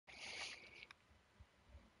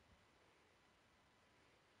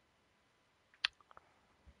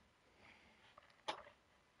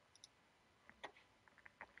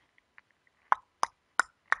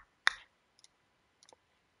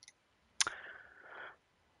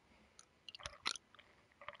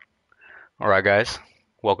All right, guys.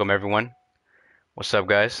 Welcome, everyone. What's up,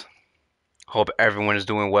 guys? Hope everyone is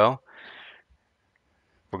doing well.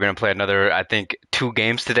 We're going to play another, I think, two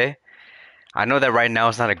games today. I know that right now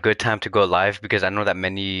is not a good time to go live because I know that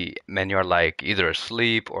many are like either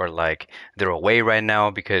asleep or like they're away right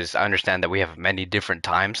now because I understand that we have many different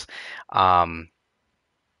times um,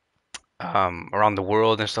 around the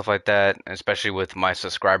world and stuff like that, especially with my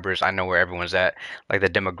subscribers. I know where everyone's at, like the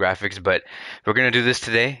demographics, but we're going to do this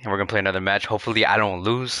today and we're going to play another match. Hopefully, I don't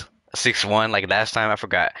lose 6-1 like last time. I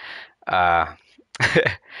forgot. Uh,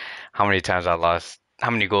 how many times I lost, how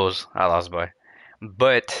many goals I lost by.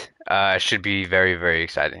 But it should be very, very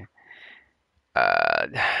exciting. Uh,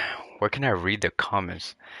 where can I read the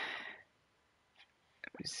comments?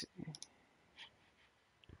 Let me see.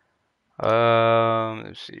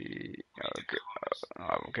 Let's see. Okay,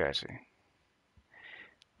 okay, I see.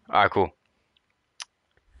 All right, cool.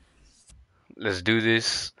 Let's do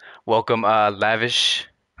this. Welcome, Lavish.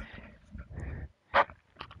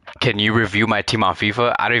 Can you review my team on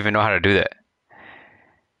FIFA? I don't even know how to do that.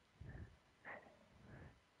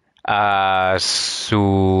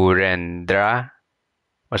 Surendra.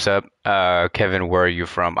 What's up? Kevin, where are you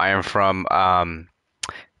from? I am from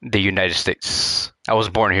the United States. I was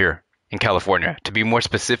born here in California. To be more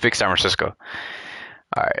specific, San Francisco.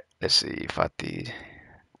 All right, let's see. Fatih.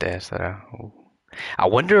 Desra. I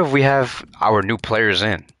wonder if we have our new players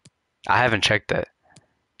in. I haven't checked that.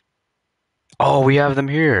 Oh, we have them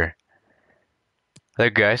here.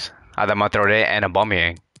 Look, guys. Adama Traore and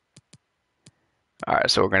Aubameyang. All right,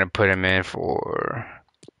 so we're gonna put him in for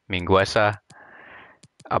Mingueza,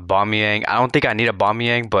 Aubameyang. I don't think I need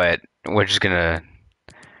Aubameyang, but we're gonna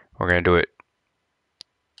do it.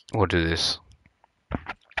 We'll do this.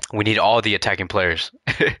 We need all the attacking players.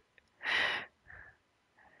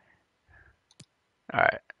 All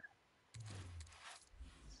right,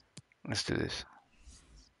 let's do this.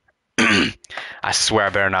 I swear I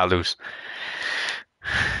better not lose.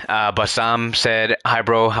 Bassam said, "Hi,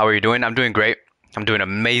 bro. How are you doing? I'm doing great. I'm doing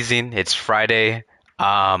amazing. It's Friday.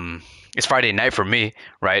 It's Friday night for me,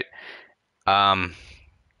 right? Um,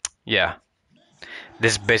 yeah.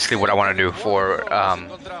 This is basically what I want to do for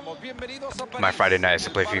my Friday nights to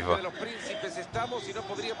play FIFA.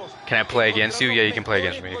 Can I play against you? Yeah, you can play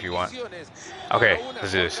against me if you want. Okay,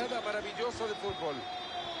 let's do this.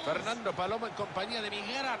 Fernando Palomo en compañía de mi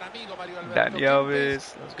gran amigo Mario Alberto Dani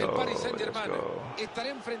Alves, let's el go, Paris let's Saint-Germain go. estará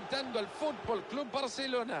enfrentando al Fútbol Club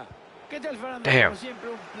Barcelona. ¿Qué tal, Fernando? Damn, Como siempre,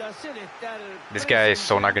 un placer estar this guy is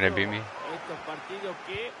so not gonna presenciando beat me. estos partidos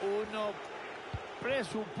que uno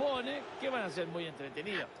presupone que van a ser muy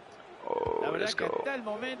entretenidos. La Oh, verdad let's que go. hasta el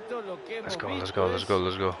momento lo que Let's hemos go, let's visto go, let's es go,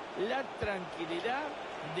 let's go. la tranquilidad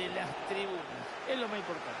de las tribunas. Es lo más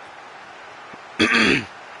importante.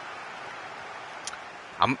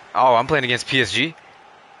 I'm playing against PSG.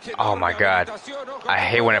 Oh my God, I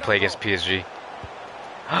hate when I play against PSG.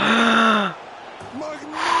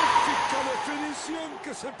 Magnífica definición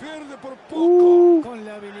que se pierde por poco. Con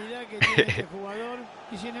la habilidad que tiene este jugador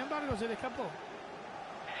y sin embargo se le escapó.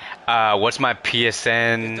 What's my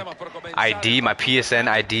PSN ID? My PSN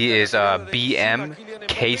ID is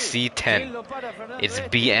BMKC10. It's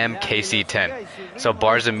BMKC10. So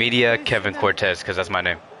Barza Media, Kevin Cortez, because that's my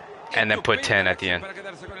name. And then put 10 at the end.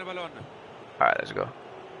 Alright, let's go.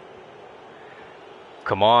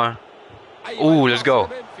 Come on. Ooh, let's go.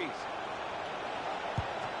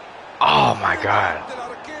 Oh my God.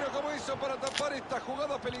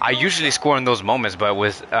 I usually score in those moments, but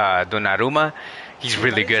with Donnarumma, he's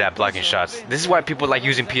really good at blocking shots. This is why people like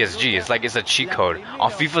using PSG. It's like it's a cheat code. On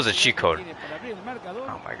FIFA, it's a cheat code.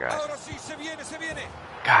 Oh my God.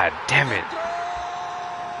 God damn it.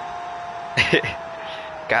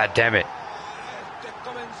 God damn it.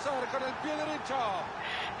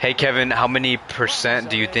 Hey Kevin, how many percent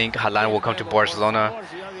do you think Haaland will come to Barcelona?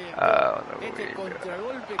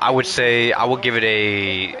 I would say I will give it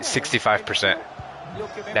a 65%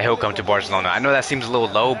 that he'll come to Barcelona. I know that seems a little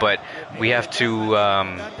low, but we have to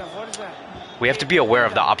be aware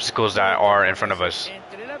of the obstacles that are in front of us.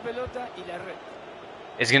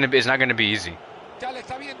 It's not gonna be easy.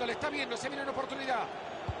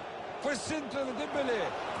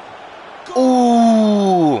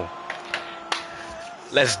 Ooh,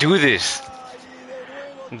 let's do this.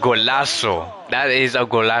 Golazo. That is a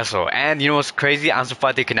golazo. And you know what's crazy? Ansu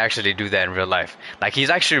Fati can actually do that in real life. Like he's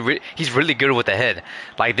actually he's really good with the head.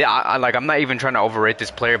 Like I'm not even trying to overrate this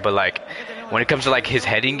player, but like when it comes to like his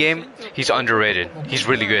heading game, he's underrated. He's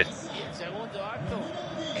really good.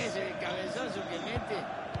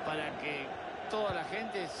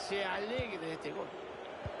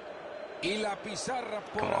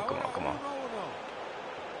 Come on, come on, come on.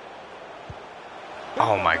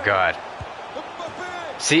 Oh my God.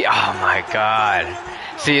 Mbappé. See, oh my God.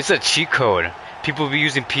 See, it's a cheat code. People be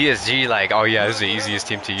using PSG like, oh yeah, this is the easiest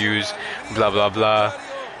team to use, blah blah blah.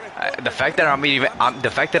 The fact that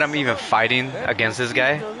I'm even fighting against this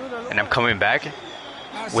guy, Poquito duro lo and I'm mueve. coming back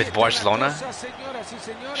Así with está la Barcelona, cosa, señoras y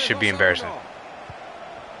señores. should be 2-1. embarrassing.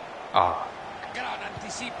 Oh, Gran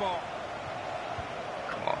anticipo.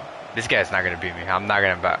 come on. This guy's not gonna beat me. I'm not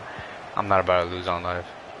about to lose on life.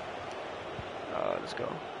 Let's go.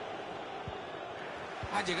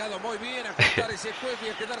 Ha llegado muy bien a cortar ese juego y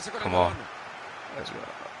a quedarse con el Come on. balón. Let's go.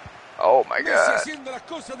 Oh my Messi God. haciendo las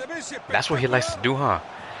cosas de Messi, That's what he likes to espectacular. do, huh?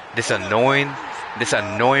 This Una annoying, this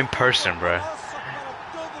grandísima annoying person, bruh. golazo para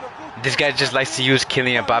todos los This gustos. guy just likes to use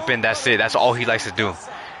Kylian Mbappe and that's it. That's all he likes to do.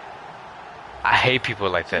 I hate people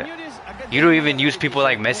like that. Señores, acá You don't tenemos even la use people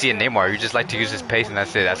like repetición. Messi and Neymar. You just like to use his pace and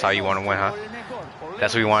that's it. That's how you want to win, huh? Por el mejor, por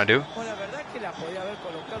That's what you lejos. want to do? O la verdad que la podía haber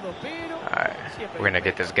colocado, pero Alright. siempre We're gonna hay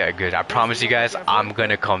get this un guy good. I promise you guys, I'm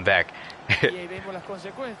gonna come back. y ahí vemos las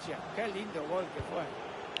consecuencias. Qué lindo gol que fue.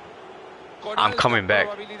 Con I'm alta coming back.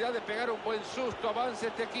 probabilidad de pegar un buen susto, avanza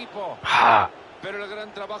este equipo. Ha. Pero el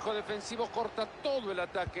gran trabajo defensivo corta todo el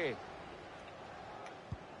ataque.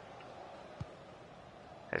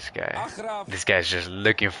 This guy's just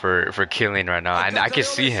looking for Killian right now, and I can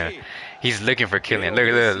see him. He's looking for Killian.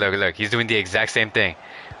 Look. He's doing the exact same thing.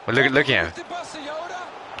 Well, look at him. Este pase y ahora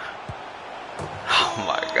Oh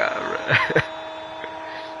my God, bro.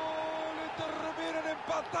 le terminan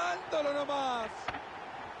empatándolo nomás.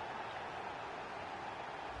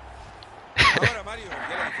 Ahora Mario,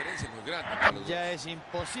 ya la diferencia es muy grande para los dos. Ya es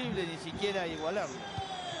imposible ni siquiera igualarlo.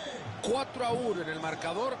 4-1 en el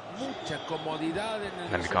marcador, mucha comodidad en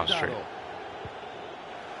el Let me concentrate. resultado.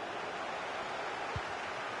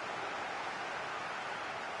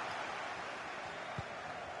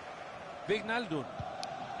 Vignaldum.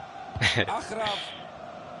 Achraf.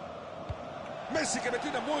 Messi que metió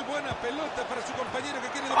una muy buena pelota para su compañero que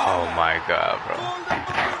quiere Oh dominarla. my God, bro. Gol de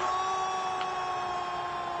Mbappé, gol.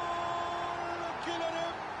 Kylian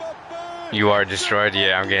Mbappé. You are destroyed.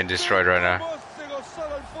 Yeah, I'm getting destroyed right now.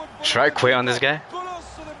 Should I quit on this guy?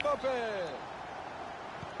 Golazo de Mbappé.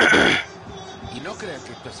 Y no crean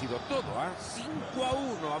que esto ha sido todo, ¿ah?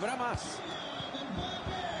 5-1, habrá más.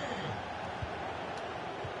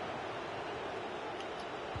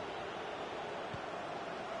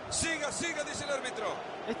 Siga, dice el árbitro.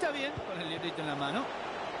 Está bien con el librito en la mano.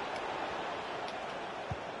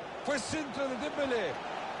 Fue centro de Dembélé.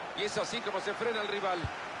 Y es así como se frena el rival.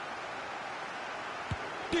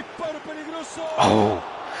 Disparo peligroso. Oh.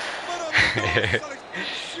 Maravillosa la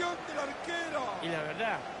expulsión del arquero. Y la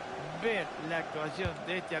verdad, ver la actuación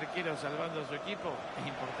de este arquero salvando a su equipo es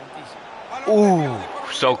importantísimo.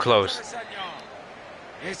 So close.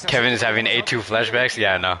 Kevin's having A2 flashbacks.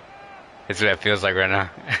 Yeah, no. It's what it feels like right now.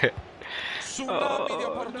 Tsunami de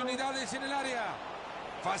oportunidades en el área.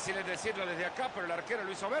 Fácil es decirlo desde acá, pero el arquero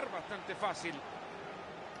lo hizo ver bastante fácil.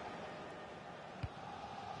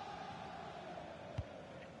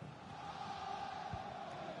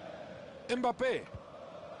 Mbappé.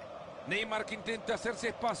 Neymar que intenta hacerse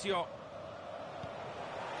espacio.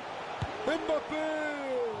 Mbappé.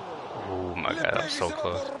 Oh my Le God, that pega y was so se va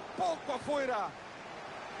close. por poco afuera.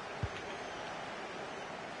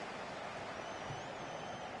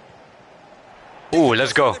 Ooh,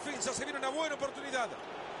 let's go. Defensa, se viene una buena oportunidad.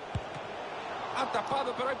 Ha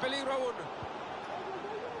tapado, pero hay peligro aún.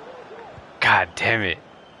 God damn it.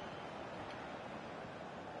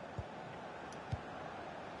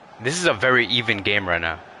 This is a very even game right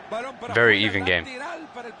now. Balón para Very afuera, even game. lateral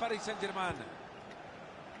para el Paris Saint-Germain.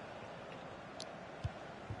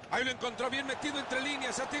 Ahí lo encontró bien metido entre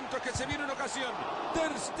líneas, atento a que se viene una ocasión.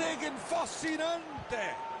 Ter Stegen,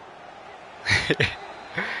 fascinante.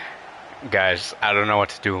 Guys, I don't know what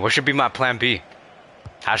to do. What should be my plan B?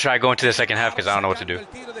 How should I go into the second half? Because I don't know what to do. El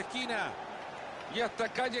tiro de esquina. Y hasta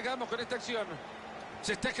acá llegamos con esta acción.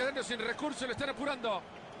 Se está quedando sin recursos, lo están apurando.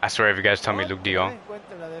 I swear if you guys tell me Luke de Jong.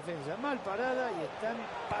 Encuentra la defensa mal parada y están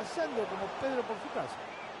pasando como Pedro por su casa.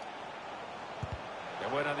 Qué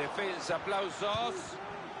buena defensa, aplausos.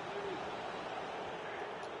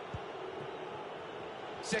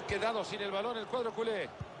 Se ha quedado sin el balón el cuadro culé.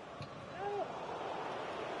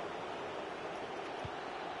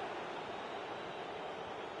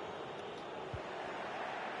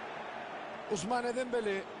 Ousmane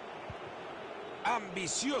Dembélé.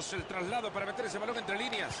 Ambicioso el traslado para meter ese balón entre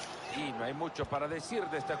líneas. Y no hay mucho para decir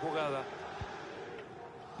de esta jugada.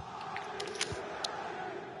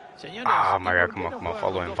 Señores, Oh ¿y my God, por come qué on, no come on, juegan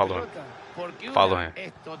follow con him, dos follow him, pelotas? Porque follow una him.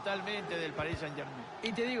 es totalmente del Paris Saint-Germain.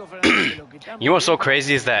 Y te digo, Fernando, que lo que You know estamos what's so viendo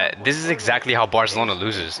crazy en is el that campo this de is juego exactly how Barcelona es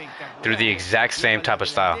loses, through the espectacular, ¿eh? exact same Llevan la type of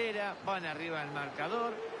style. delantera, van arriba del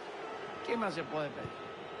marcador. ¿Qué más se puede pedir?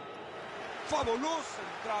 Fabulosa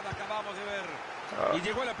entrada acabamos de ver. Y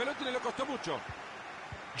llegó a la pelota y le costó mucho.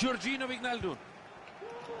 Giorgino Wijnaldum.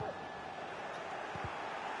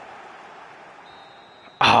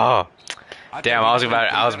 Oh, Ha damn! I was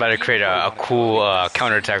terminado el about to primer create tiempo. El a cool marcador está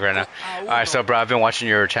counterattack right now. 5-1. All right, so bro, I've been watching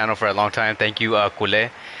your channel for a long time. Thank you, Kule,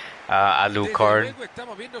 Desde Alucard, luego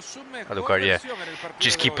estamos viendo su mejor Alucard. Yeah, versión en el partido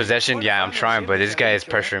just de keep hoy. possession. Por Yeah, I'm Fano trying, but siempre this se ha guy is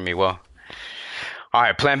dicho, ¿eh? pressuring me well. All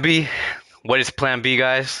right, Plan B. What is Plan B,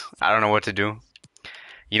 guys? I don't know what to do.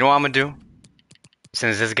 You know what I'm gonna do?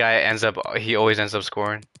 Since this guy he always ends up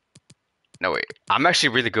scoring. No, wait. I'm actually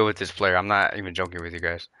really good with this player. I'm not even joking with you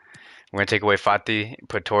guys. We're gonna take away Fati,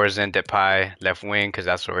 put Torres in, Depay, left wing, because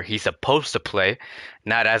that's where he's supposed to play,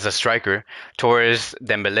 not as a striker. Torres,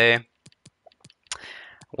 Dembele.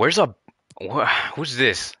 Where's a who's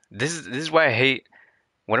this? This is why I hate.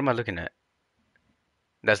 What am I looking at?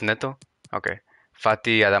 That's Neto. Okay.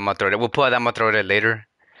 Fati, Adama Traore. We'll put Adama Traore later.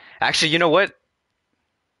 Actually, you know what?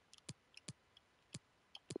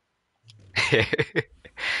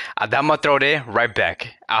 Adama Traore, right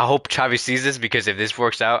back. I hope Xavi sees this because if this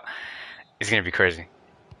works out, it's gonna be crazy.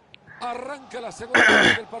 Arranca la segunda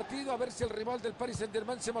parte del partido. A ver si el rival del Paris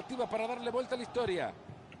Saint-Germain se motiva para darle vuelta a la historia.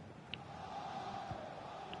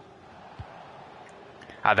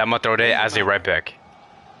 Adama Traore as a Neymar. right back.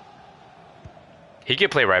 He can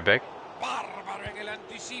play right back. Bárbaro en el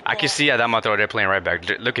anticipo. I can see Adama Traore playing right back.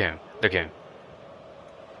 Look at him. Look at him.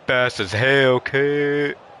 Fast as hell,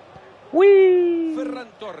 kid. Wee. Ferran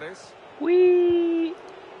Torres. Wee.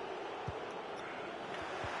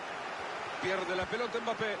 Pierde la pelota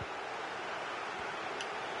Mbappé.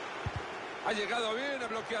 Ha llegado bien a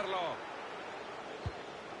bloquearlo.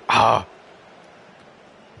 Ah.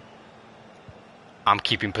 I'm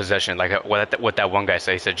keeping possession. Like what that one guy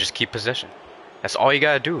said. He said, just keep possession. That's all you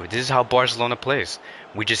gotta do. This is how Barcelona plays.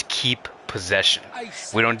 We just keep possession.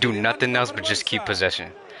 We don't do nothing else but just keep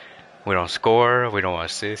possession. We don't score. We don't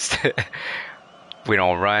assist. We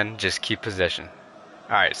don't run. Just keep possession.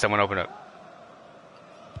 All right, someone open up.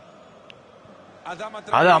 Adama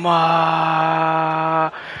Traoré.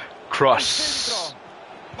 Adama cross. Centro.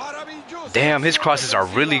 Maravillosa Damn, his acción crosses are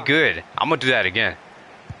really defensiva. good. I'm gonna do that again.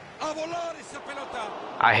 A volar esa pelota.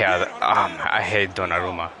 I hate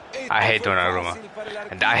Donnarumma. I hate Donnarumma.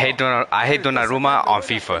 And I hate Donnarumma on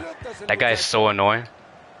FIFA. That guy is so annoying.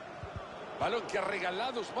 Balón que ha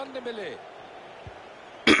regalado Ousmane Dembélé.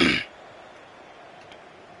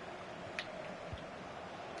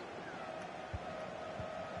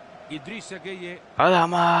 Idrissa Gueye.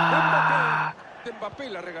 Adama. Mbappé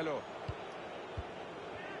la regaló.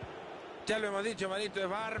 Ya lo hemos dicho, Manito, es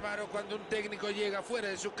bárbaro cuando un técnico llega fuera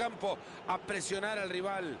de su campo a presionar al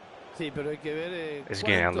rival. Sí, pero hay que ver It's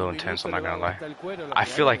getting a little cuántos intense, I'm minutos not le gonna va a lie. gastar el cuero a los I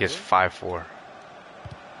feel like it's jugadores, 5-4.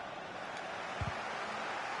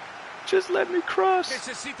 Just let me cross.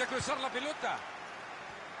 Necesita cruzar la pelota.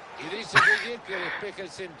 Idrissa Gueye que despeja el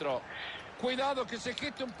centro. Cuidado que se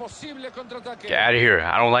geste un posible contraataque. Get out of here.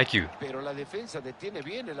 I don't like you. Pero la defensa detiene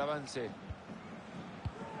bien el avance.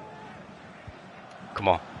 Come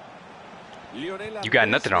on. Lionel You got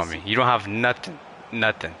Andrés nothing on me. Messi. You don't have nothing.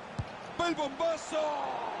 Nothing. El bombazo.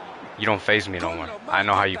 You don't phase me no Con more. lo I mal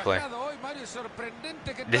know how you play. atajado hoy, Mario,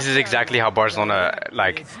 sorprendente que This is tape exactly algo. how Barcelona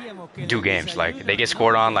like do games. Like they get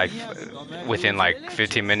scored on like within like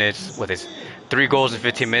 15 minutes with his 3 goals in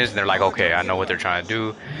 15 minutes, and they're like, okay, I know what they're trying to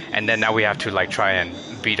do. And then now we have to like try and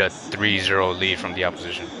beat a 3-0 lead from the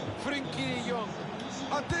opposition. Frenkie de Jong.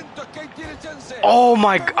 Atento que ahí tiene chance. Oh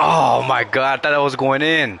my god! I thought that was going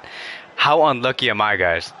in. How unlucky am I,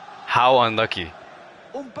 guys? How unlucky.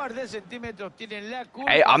 Un par de centímetros tienen la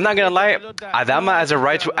culpa. Hey, I'm not gonna lie. Adama as a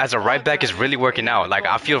Otra right back is really working out. Like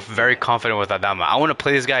I feel very confident with Adama. I want to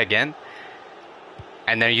play this guy again,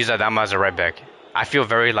 and then use Adama as a right back. I feel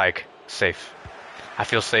very like safe. I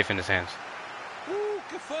feel safe in his hands.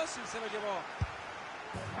 Qué fácil se lo llevó.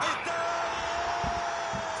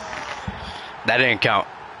 That didn't count.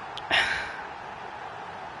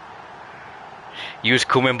 Use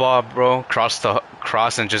Kuman ball, bro.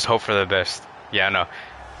 Cross and just hope for the best. Yeah, I know.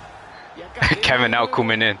 Y acá Kevin out,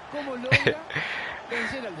 Kuman in. ¿Cómo logra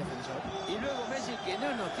vencer al defensor? Y luego Messi, que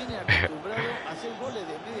no nos tiene acostumbrado a hacer goles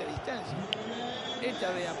de media distancia.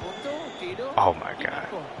 Esta vez apuntó, tiró. Oh my y god.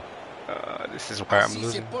 marcó. This is where I'm Así se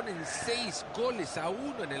losing. ponen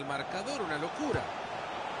 6-1 en el marcador, una locura.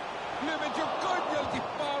 Le metió coña al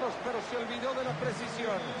disparo, pero se olvidó de la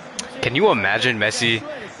precisión. Can you imagine Messi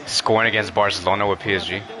scoring against Barcelona with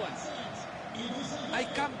PSG? Hay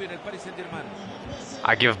cambio en el Paris Saint-Germain.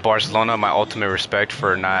 I give Barcelona my ultimate respect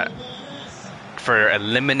for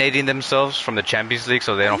eliminating themselves from the Champions League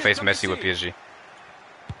so they don't face Messi with PSG.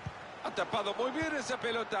 Ha tapado muy bien esa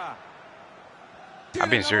pelota. I'm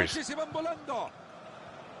being Tienen la serious. bocha y se van volando.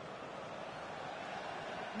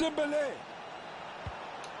 Dembélé.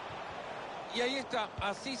 Y ahí está,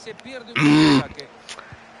 así se pierde un ataque.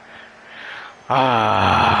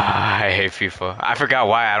 I hate FIFA. I forgot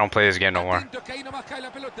why I don't play this game no more. Atento que ahí nomás cae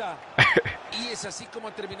la pelota. Y es así como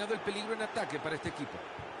ha terminado el peligro en ataque para este equipo.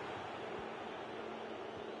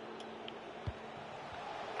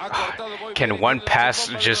 Ha cortado muy Can bien, one la pass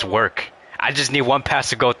chocó just Pedro. work? I just need one pass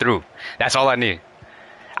to go through. That's all I need.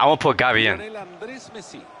 I want to put Gavi in. Lionel Andrés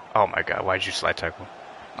Messi. Oh my god, why'd you slide tackle?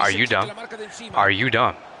 Y Are se you quita dumb? la marca de encima. Are you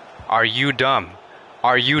dumb? Are you dumb?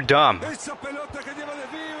 Are you dumb? Esa pelota que lleva de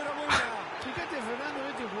fibra, buena. Fíjate, Fernando,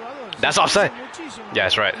 este jugador. That's se offside. esfuerza muchísimo. Yeah,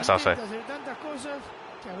 that's right. That's offside. Intenta hacer tantas cosas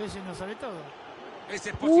que a veces no sale todo. Esa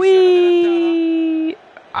es posición adelantada. Wee.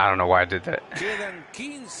 I don't know why I did that. Quedan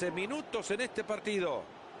 15 minutos en este partido.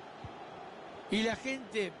 Y la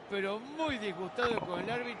gente, pero muy disgustado con el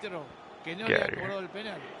árbitro que no Get le ha out of here. cobrado el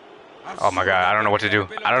penal. Oh my god, I don't know what to do.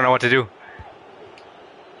 I don't know what to do.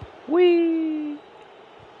 Wee.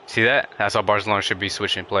 See that? That's how Barcelona should be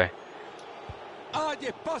switching play. Hay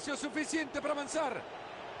espacio suficiente para avanzar.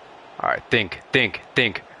 All right, think.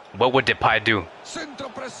 What would Depay do? Centro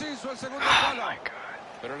preciso al segundo Oh palo. my god.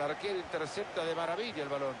 Pero el arquero intercepta de maravilla el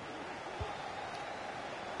balón.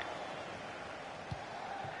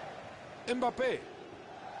 Mbappé.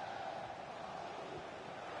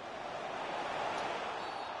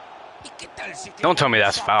 ¿Y qué tal si Don't tell me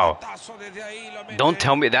that's foul. zapatazo desde ahí lo mete? Don't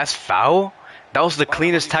tell me that's foul? That was the Para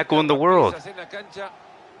cleanest tackle in the modificar world. las piezas en la cancha.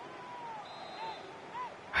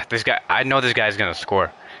 This guy, I know this guy's gonna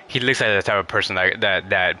score. He looks like the type of person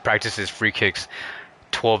that practices free kicks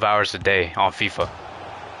 12 hours a day on FIFA.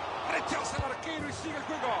 Rechaza al arquero y sigue el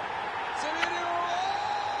juego. Se viene el gol.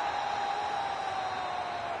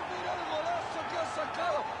 Mira el golazo que ha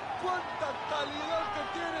sacado. Cuánta calidad que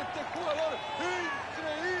tiene este jugador.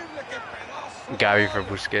 Increíble, qué pedazo. Gavi for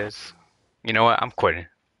Busquets. You know what? I'm quitting.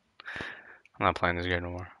 I'm not playing this game no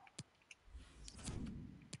more.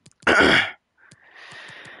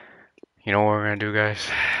 You know what we're gonna do, guys?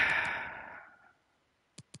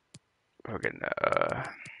 We're gonna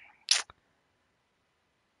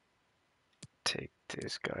take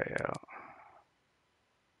this guy out.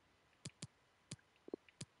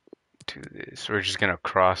 Do this. We're just gonna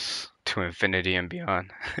cross to infinity and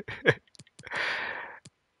beyond.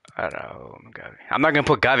 I don't know, Gavi. I'm not gonna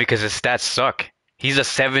put Gavi because his stats suck. He's a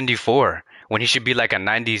 74 when he should be like a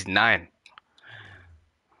 99.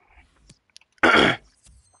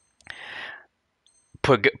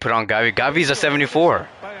 Put on Gavi. Gavi's a 74.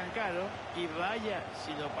 Pagan caro y vaya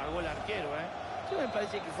si lo pagó el arquero, ¿eh? Yo me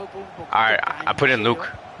parece que fue por un poquito All right, I put in Luke.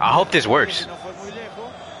 I hope this works. No fue muy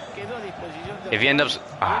lejos, quedó a disposición de If he ends up,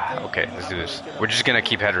 okay, let's do this. We're just gonna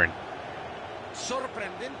keep headering.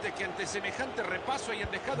 Sorprendente que ante semejante repaso hayan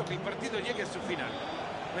dejado que el partido llegue a su final.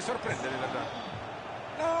 Me sorprende, de verdad.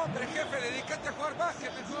 No, hombre, jefe, dedícate a jugar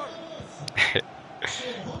básquet mejor.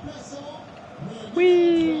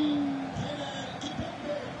 Whee!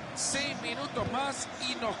 6 minutos más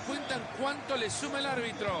y nos cuentan cuánto le suma el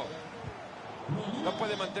árbitro. No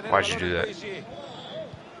puede mantener Why'd el you balón do en that? Messi.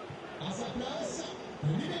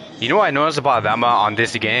 You know what I noticed about Dama on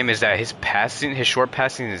this game is that his passing, his short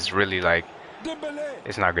passing is really like, Dembélé.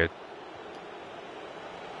 it's not good.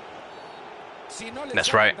 Si no le That's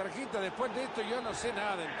sacan right. tarjeta después de esto, yo no sé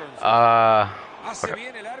nada entonces. Hace What-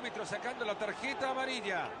 bien el árbitro sacando la tarjeta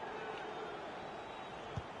amarilla.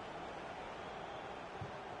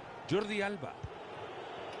 Jordi Alba.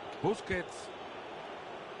 Busquets.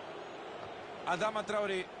 Adama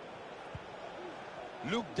Traoré.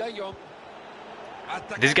 Luke de Jong.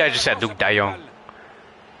 This guy just said Luke de Jong.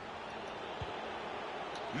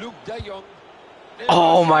 Luke de Jong.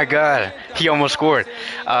 Oh my god, he almost scored.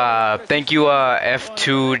 Thank you,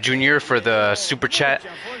 F2 Junior, for the super chat.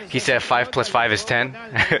 He said 5 plus 5 is 10.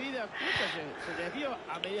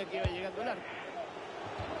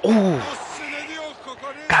 Ooh,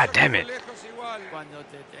 God damn it. Cuando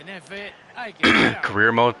te tenés fe, hay que ganar.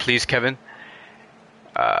 Career mode, please, Kevin.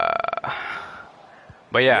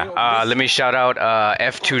 But yeah, let me shout out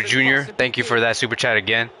F2 Junior. Thank you for that super chat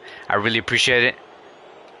again. I really appreciate it.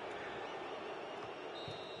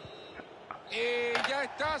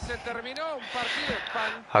 terminó un partido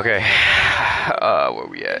Okay. espantoso para el Barcelona. Where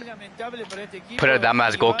we at? Es lamentable para este equipo Put Adama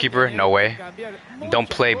as y va a goalkeeper? tener No que way. cambiar Don't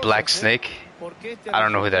muchas play Black cosas, Snake. porque este I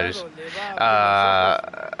don't know who that is. resultado le va a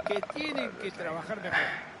abrir los ojos que tienen que trabajar mejor.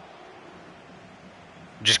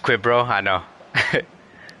 Just quit, bro. I know.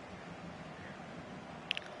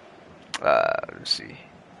 Let's see.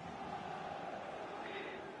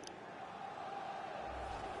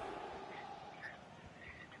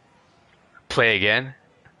 Play again?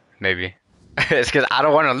 Maybe. It's because I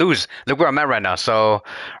don't want to lose. Look where I'm at right now. So,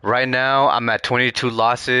 right now, I'm at 22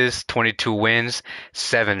 losses, 22 wins,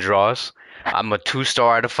 7 draws. I'm a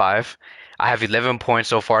 2-star out of 5. I have 11 points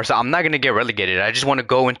so far, so I'm not going to get relegated. I just want to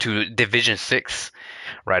go into Division 6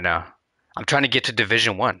 right now. I'm trying to get to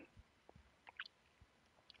Division 1.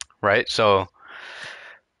 Right? So,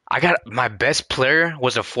 I got my best player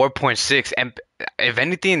was a 4.6, and if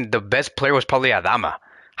anything, the best player was probably Adama.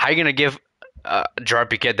 How are you gonna give Gerard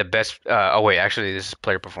Piqué the best? Oh wait, actually, this is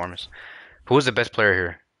player performance. Who was the best player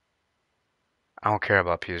here? I don't care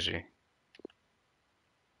about PSG.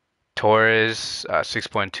 Torres,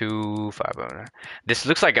 6.25. This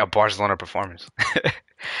looks like a Barcelona performance.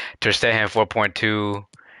 Ter Stegen, 4.2.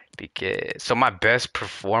 Piqué. So my best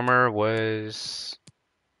performer was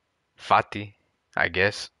Fati, I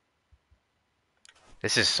guess.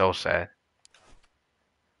 This is so sad.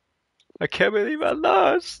 I can't believe I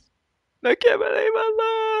lost. I can't believe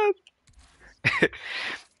I lost.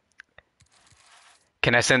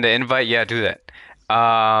 Can I send the invite? Yeah, do that.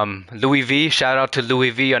 Louis V, shout out to Louis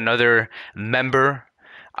V, another member.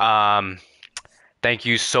 Um, Thank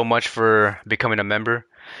you so much for becoming a member.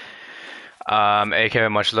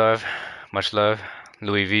 AK, much love. Much love.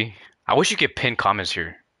 Louis V. I wish you could pin comments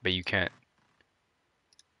here, but you can't.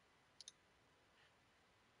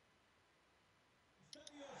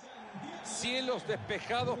 Cielos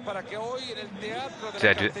despejados para que hoy en el teatro de Did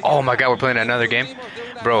la I do? Oh my God, we're playing another game, disfrutemos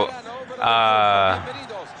de una bro. gran obra de fútbol.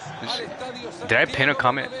 Bienvenidos al Estadio Did I pin a Santiago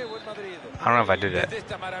comment? Bernabéu en Madrid. I don't know if I did that. Desde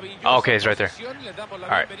esta Oh, maravillosa okay, it's right there. posición, le damos la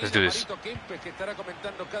All right, bienvenida let's do a this. Marito Kempes, que estará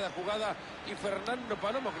comentando cada jugada, y Fernando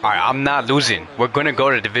Palomo, que All right, le I'm not dará losing. cada uno de We're los gonna go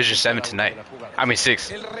to jugadores Division de 7 cada una de tonight. las jugadas. I mean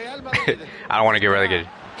 6. El Real Madrid I don't want to get estará relegated.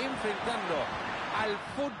 enfrentando al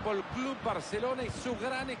Fútbol Club Barcelona y su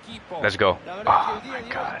gran equipo. Let's go. La verdad Oh que el my día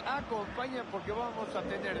de God. hoy acompaña porque vamos a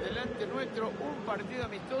tener delante nuestro un partido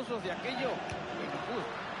amistoso de aquello que nos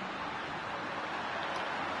gusta.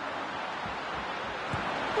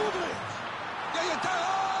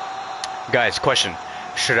 Guys, question.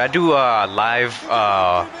 Should I do live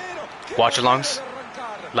watch-alongs?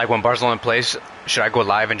 Like when Barcelona plays, should I go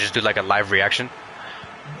live and just do like a live reaction?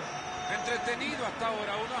 Entretenido hasta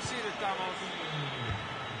ahora, 1-0 estamos.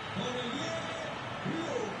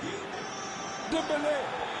 Dembélé.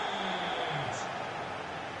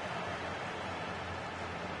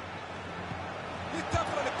 Está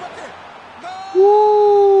por el empate.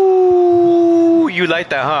 Woo! You like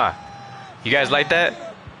that, huh? You guys like that?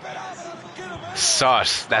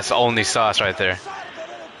 Sauce. That's only sauce right there.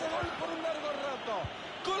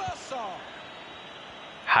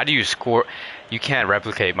 How do you score? You can't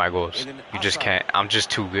replicate my goals. You just can't. I'm just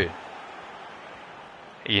too good.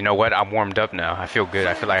 You know what? I'm warmed up now. I feel good.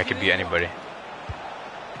 I feel like I could beat anybody.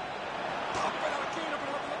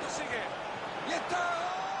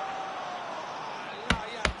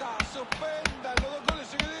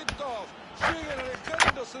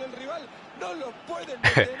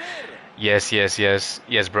 Yes, yes, yes.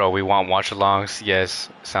 Yes, bro. We want watch-alongs. Yes.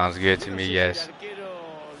 Sounds good to me. Yes.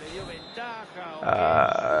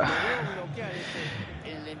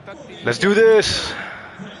 Let's do this.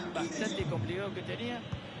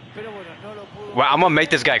 Well, I'm gonna make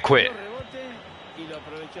this guy quit.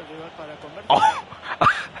 Oh,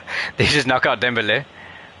 they just knock out Dembele.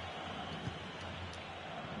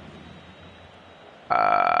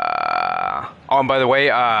 Oh, and by the way,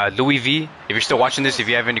 Louis V, if you're still watching this, if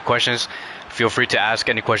you have any questions, feel free to ask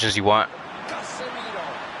any questions you want.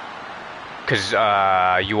 Because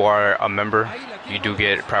you are a member, you do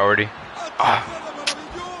get priority. Oh,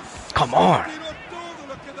 come on.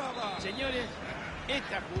 Señores,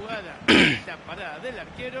 esta jugada, esta parada del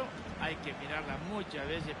arquero, hay que mirarla muchas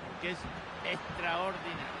veces porque es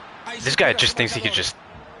extraordinaria. This guy just thinks he could just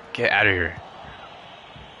get out of here.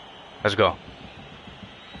 Let's go.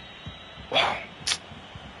 Wow.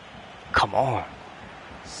 Come on.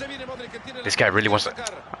 This guy really wants to...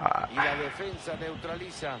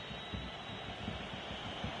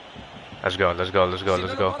 Let's go, let's go, let's go,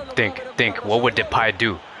 let's go. Think. What would Depay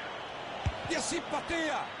do?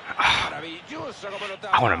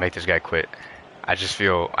 I want to make this guy quit. I just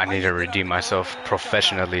feel I need to redeem myself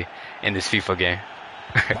professionally in this FIFA game.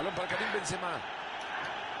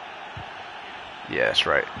 Yeah, that's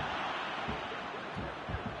right.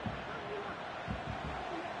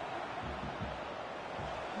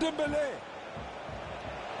 Dembélé.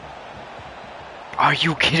 Are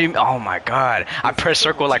you kidding me? Oh my god. I pressed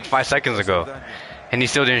circle like 5 seconds ago. And he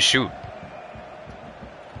still didn't shoot.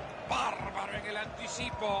 Bárbaro en el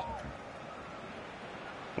anticipo.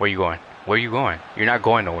 Where you going? Where you going? You're not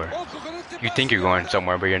going nowhere. Ojo con este You pase think you're de going verdad.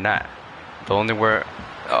 somewhere, but you're not. The only where,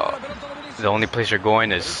 the only place you're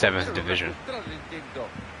going is 7th division.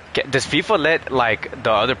 Does FIFA let like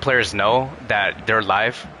the other players know that they're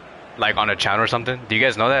live, like on a channel or something? Do you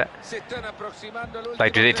guys know that? Se están aproximando al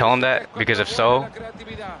Like, do último they tell them 3, that? Because if 4 so, goles, la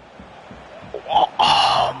creatividad.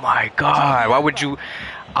 oh my god, why would you?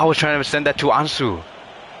 I was trying to send that to Ansu.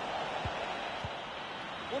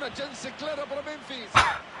 Una chance clara para Memphis.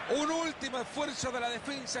 Un último esfuerzo de la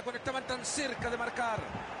defensa cuando estaban tan cerca de marcar.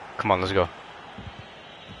 Come on, let's go.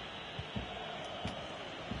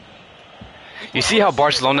 You see how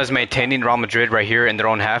Barcelona is maintaining Real Madrid right here in their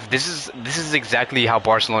own half? This is exactly how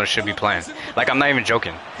Barcelona should be playing. Like, I'm not even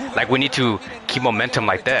joking. Like, we need to keep momentum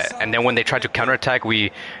like that. And then when they try to counterattack, we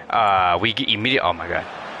get immediate. Oh my god,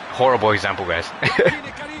 horrible example, guys.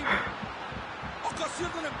 Tiene Karim.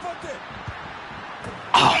 Ocasión del empate.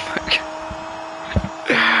 Oh my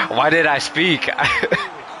god. Why did I speak?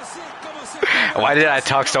 Así es como se juega. Why did I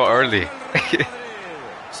talk so early?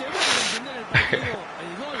 Se ve que entender el partido,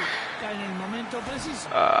 el gol cae en el momento preciso.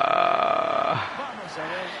 Vamos a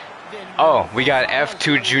ver. Oh, we got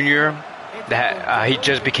F2 Junior. That he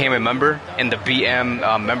just became a member in the BM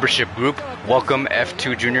membership group. Welcome,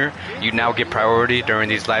 F2 Junior. You now get priority during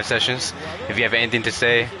these live sessions. If you have anything to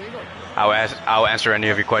say, I'll answer any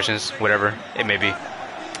of your questions, whatever it may be.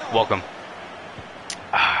 Welcome.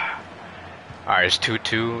 All right, it's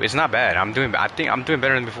 2-2. It's not bad. I think I'm doing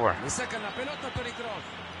better than before. Le sacan la pelota a Toni Kroos.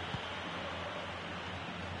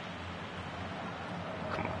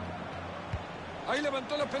 Come on. Ahí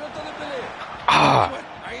levantó la pelota de Pelé. Ah. Bueno,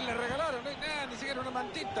 ahí le regalaron, ni siquiera una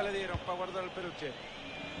mantita le dieron para guardar el peluche.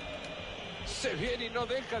 Se viene y no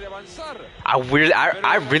deja de avanzar.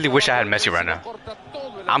 I really wish I had Messi right now.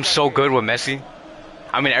 I'm so good with Messi.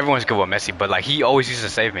 I mean, everyone's good with Messi, but like he always used to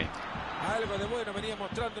save me. Algo de bueno venía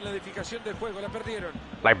mostrando en la edificación del juego, la perdieron.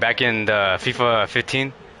 Like back in the FIFA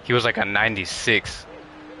 15, he was like a 96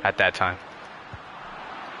 at that time.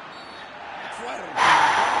 Fuerte.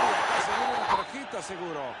 Acá se viene una tarjeta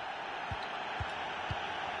seguro.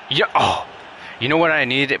 Yeah. Oh, you know what I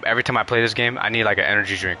need every time I play this game? I need like an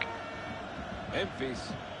energy drink. Memphis.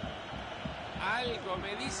 Algo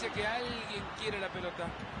me dice que alguien quiere la pelota.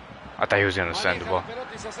 I thought he was gonna send the Maneja ball. la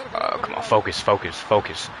pelota y se acerca al otro Come on, rival. focus, focus,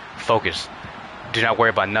 focus, focus. Do not worry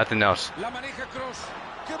about nothing else. La maneja Kroos.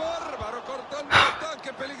 ¡Qué bárbaro! Cortando el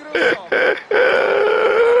ataque peligroso.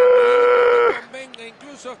 Convenga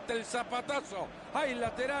incluso hasta el zapatazo. ¡Ay,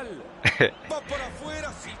 lateral! Va por afuera.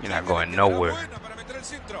 Sí, You're not tiene going que nowhere. buena para meter el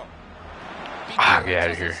centro. Ah, get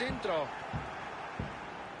out of here.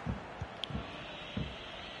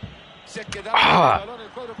 Se queda Ah. el balón el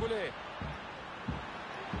cuadro culé.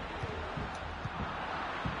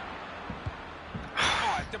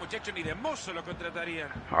 Este muchacho ni de mozo lo contratarían.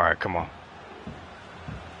 All right, come on.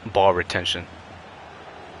 Ball retention.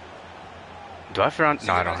 Do I feel on?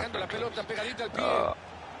 No, I don't have. La pelota pegadita al pie.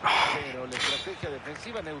 Pero la estrategia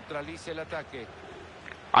defensiva neutraliza el ataque.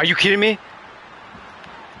 Are you kidding me?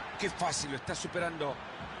 Qué fácil lo está superando.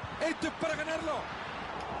 Esto es para ganarlo.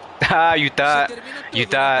 Ah, Se terminó todo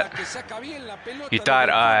el ataque, saca bien la pelota you desde thought,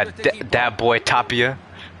 el fondo de este equipo. that boy Tapia.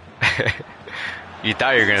 You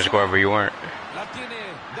thought you were gonna score, but you weren't. La tiene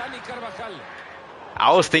Dani Carvajal.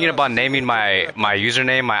 I was thinking about naming my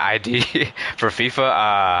username, my ID for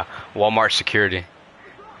FIFA, Walmart Security,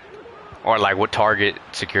 or like what Target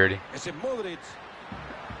Security. Ese es Modric.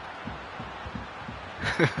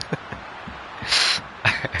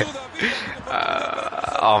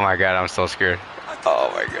 Oh my god, I'm so scared.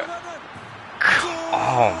 Oh my god.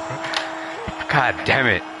 Oh, god damn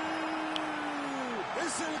it.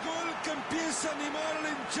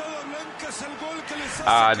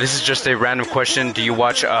 This is just a random question. Do you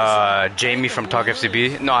watch Jamie from Talk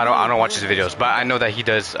FCB? No, I don't watch his videos, but I know that he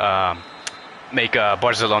does make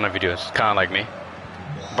Barcelona videos, kind of like me.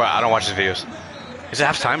 But I don't watch his videos. Is it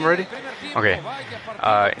half time already? Okay.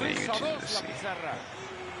 YouTube, let's see.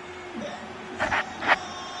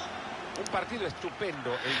 Un partido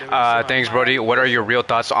estupendo el de Benzema. Thanks, Brody. What are your real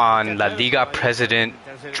thoughts on La Liga president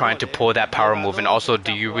trying to pull that power move? And also,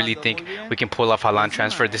 do you really think we can pull off Haaland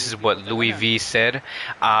transfer? This is what Louis V said.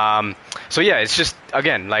 So yeah, it's just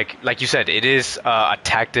again, like you said, it is a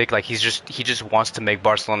tactic. Like he just wants to make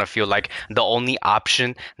Barcelona feel like the only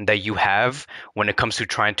option that you have when it comes to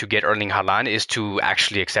trying to get Erling Haaland is to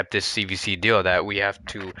actually accept this CVC deal that we have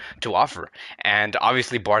to offer. And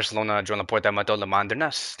obviously, Barcelona, Joan Laporta, Mateo Lemon, they're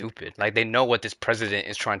not stupid. Like they know what this president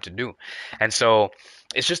is trying to do, and so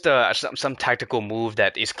it's just some tactical move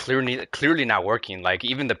that is clearly not working. Like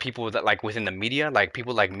even the people that like within the media, like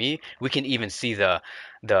people like me, we can even see the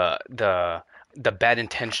the bad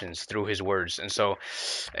intentions through his words, and so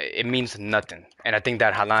it means nothing. And I think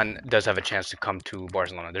that Haaland does have a chance to come to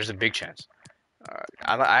Barcelona. There's a big chance.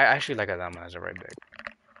 I actually like Adama as a right back.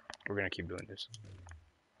 We're gonna keep doing this.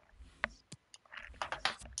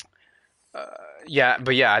 Yeah,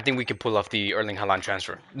 but yeah, I think we can pull off the Erling Haaland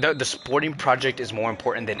transfer. The sporting project is more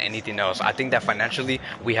important than anything else. I think that financially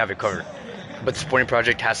we have it covered, but the sporting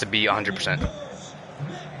project has to be 100%.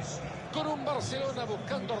 Con un Barcelona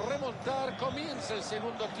buscando remontar, comienza el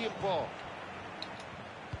segundo tiempo.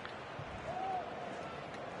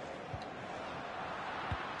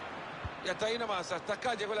 Y hasta ahí nomás, hasta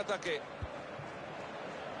acá llegó el ataque.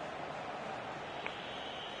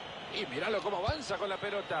 Y míralo cómo avanza con la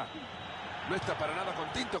pelota. No está para nada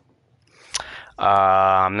contento.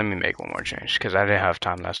 Let me make one more change because I didn't have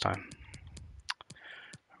time last time.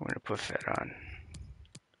 I'm gonna put Ferran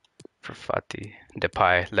for Fati,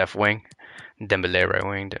 Depay left wing, Dembele right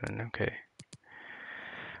wing. Okay.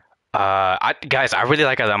 Guys, I really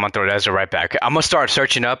like Adama Traoré as a right back. I'm gonna start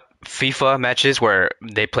searching up FIFA matches where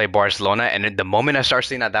they play Barcelona, and the moment I start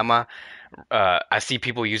seeing Adama, I see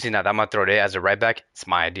people using Adama Traoré as a right back. It's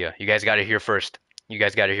my idea. You guys got it here first. You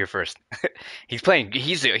guys got it here first. He's playing.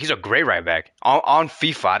 He's a great right back on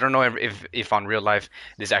FIFA. I don't know if on real life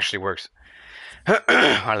this actually works. All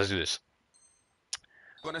right, let's do this.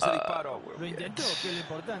 Con ese disparo. Lo intentó, que es lo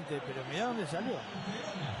importante, pero mirá dónde salió.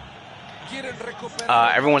 Quieren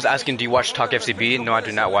recuperar. Everyone's asking, do you watch Talk FCB? No, I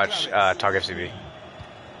do not watch Talk FCB.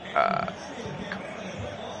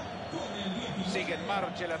 Sigue en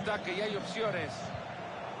marcha el ataque y hay opciones.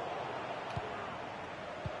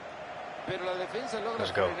 Pero la defensa logra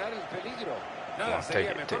Let's go. frenar el peligro. Come Nada on, sería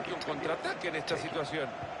take it, mejor take que un it, contraataque en esta situación.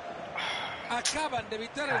 Acaban de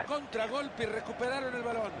evitar el contragolpe y recuperaron el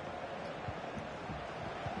balón.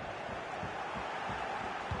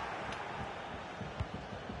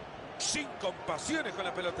 Sin compasiones con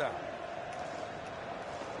la pelota.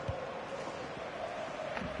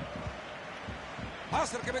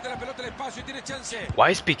 Hacer que mete la pelota al espacio y tiene chance.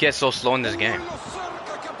 Why is Piqué so slow in this game? Lo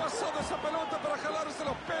cerca que ha pasado esa pelota para jalarse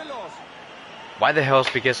los pelos. Why the hell is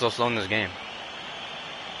Piqué so slow in this game?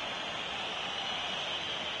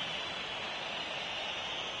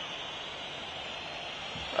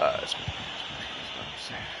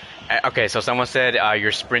 Okay, so someone said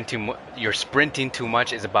you're sprinting too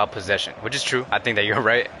much is about possession, which is true. I think that you're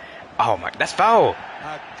right. Oh my, that's foul.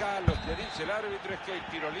 Acá lo que dice el árbitro es que hay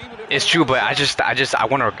tiro libre. It's true, but I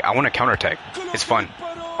want to counterattack. It's fun.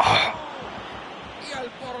 Oh. Y al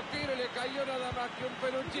portero le cayó nada más que un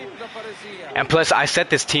peluchito parecía. And plus, I set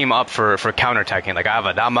this team up for counterattacking. Like I have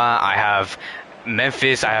Adama, I have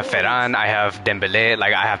Memphis, I have Ferran, I have Dembele.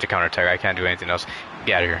 Like I have to counterattack. I can't do anything else.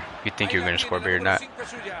 Get out of here. You think you're gonna score, but you're not.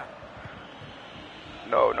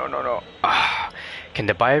 No. Can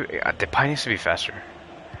Depay needs to be faster.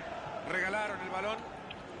 Regalaron el balón.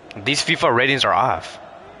 These FIFA ratings are off.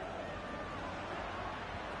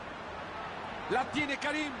 La tiene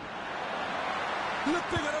Karim. Le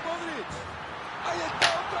pegará Modric. Ahí está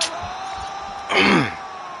otra vez.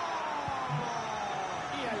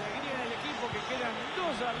 Y alegría del equipo que quedan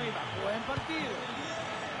 2 arriba. Buen partido.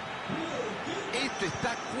 Este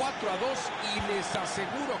está 4-2 y les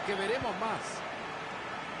aseguro que veremos más.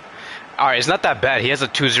 All right, it's not that bad. He has a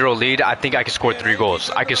 2-0 lead. I think I can score 3 goals.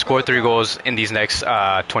 I can score 3 goals in these next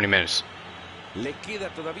 20 minutes. Le queda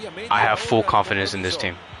todavía media I have full hora de confidence in this compromiso.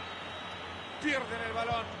 team. Pierden el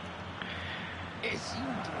balón. Es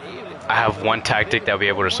increíble. I have one tactic that will be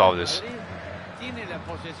able to solve this. Tiene la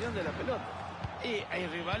posesión de la pelota. Y hay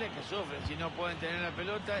rivales que sufren si no pueden tener la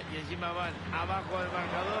pelota y encima van abajo del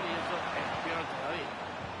marcador y eso es peor todavía.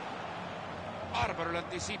 Bárbaro el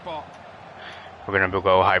anticipo. We're going to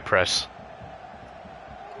go high press.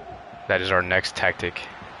 That is our next tactic.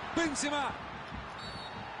 Benzema.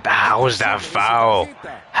 How is that foul?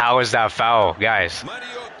 How is that foul, guys?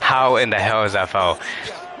 How in the hell is that foul?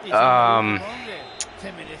 Se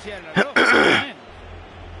merecía la roja.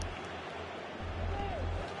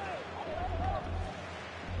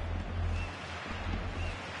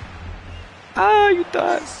 you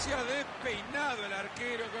thought. Se ha despeinado el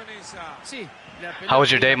arquero con esa. Sí, la How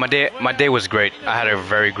was your pelota day? iba para My day afuera was great. y no I had a podía.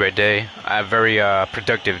 very great day. A very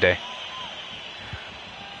productive day.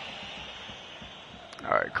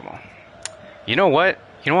 All right, come on. You know what?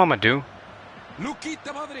 You know what I'm gonna do?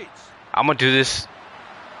 Luquita Modric. I'm gonna do this.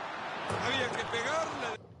 Había que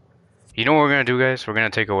pegarle. You know what we're gonna do, guys? We're gonna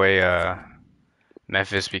take away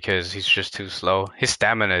Memphis because he's just too slow. His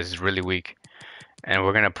stamina is really weak. And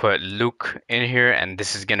we're gonna put Luke in here, and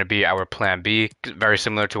this is gonna be our plan B, very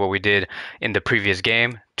similar to what we did in the previous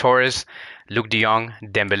game. Torres, Luke De Jong,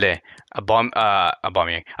 Dembele.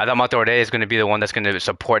 Aubameyang. Adama Traoré is gonna be the one that's gonna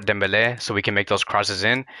support Dembele, so we can make those crosses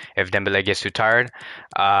in if Dembele gets too tired.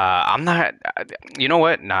 I'm not. You know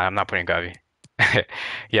what? Nah, I'm not putting Gavi.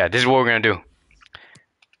 Yeah, this is what we're gonna do.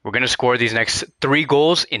 We're gonna score these next 3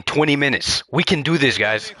 goals in 20 minutes. We can do this,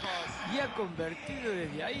 guys. Y ha convertido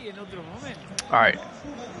desde ahí en otros momentos. All right.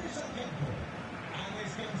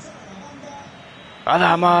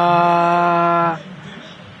 Adama!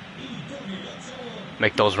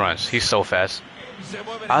 Make those runs. He's so fast. Se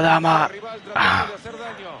mueve Adama! el rival tratando de hacer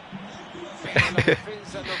daño. Pero la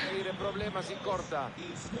defensa no quiere problemas y corta.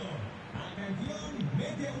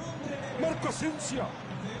 Marco Asensio.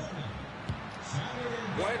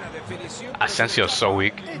 Buena definición. Asensio's so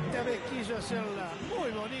weak. Esta vez quiso hacerla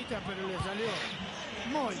muy bonita, pero le salió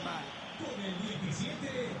muy mal.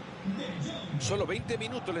 Solo 20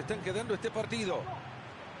 minutos le están quedando a este partido.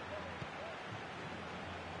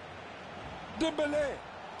 Dembélé.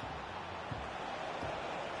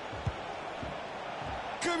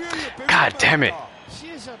 ¡Qué bien le pegó God la damn it. pelota! Si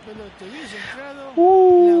esa pelota hubiese entrado,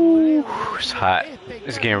 Ooh, la volea it's hubiera hot. sido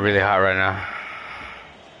It's getting really hot right now.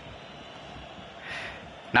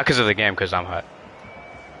 Not because of the game, because I'm hot.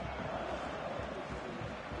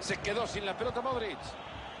 Se quedó sin la pelota Modric.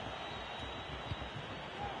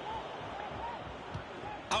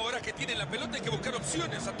 Ahora que tiene la pelota hay que buscar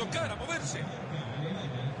opciones, a tocar, a moverse.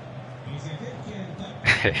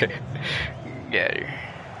 Yeah, dude.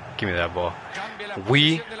 Give me that ball. Cambia la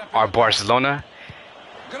We posición de la are pelota. Barcelona.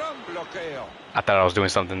 Gran bloqueo. I thought I was doing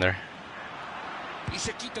something there. Y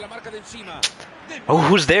se quita la marca de encima. Oh,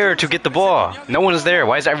 who's there to get the ball? No one's there.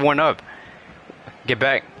 Why is everyone up? Get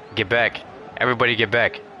back. Get back. Everybody get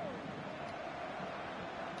back.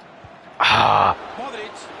 Ah.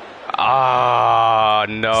 Modric. Ah,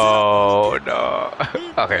 no, no.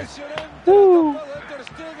 Okay. Impresionante Woo. la tapada de Ter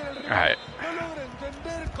Stegen, el rival. All right. No logra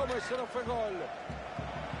entender cómo eso no fue gol.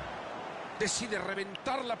 Decide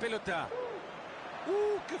reventar la pelota.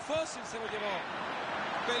 ¡Qué fácil se lo llevó!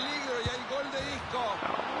 Peligro y hay gol de Isco.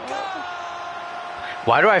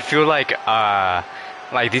 Why do I feel like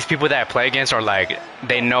these people that I play against are like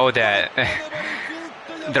they know that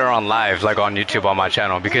they're on live, like on YouTube on my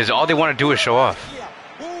channel, because all they want to do is show off.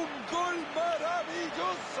 Un gol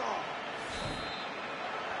maravilloso.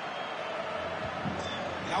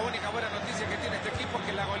 La única buena noticia que tiene este equipo es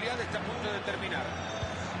que la goleada está a punto de terminar.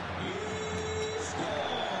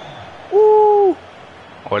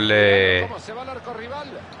 Ole. ¿Cómo se va el arco rival?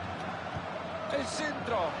 El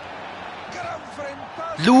centro. Gran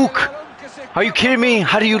frentazo. Luke, El balón que se are you escapa. kidding me?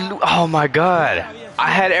 How do you? Oh my God! I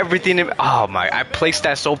had everything. Oh my! I placed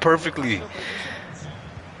that so perfectly.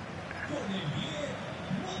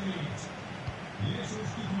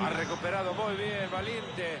 Ha recuperado muy bien,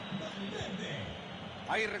 valiente.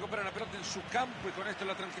 Ahí recupera la pelota en su campo y con esto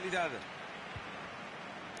la tranquilidad.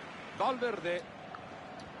 Valverde.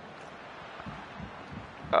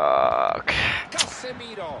 Okay.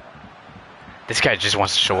 Casemiro. This guy just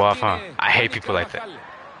wants to show off, huh? I hate people like that.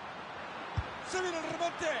 Se viene el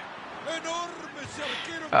remate. Enorme ese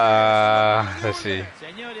arquero. Let's see.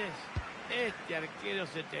 Señores, este arquero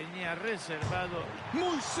se tenía reservado.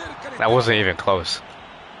 Muy cerca de That wasn't even close.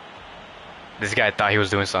 This guy thought he was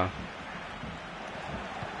doing something.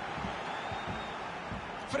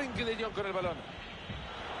 Frenkie de Jong con el balón.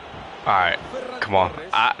 All right, come on,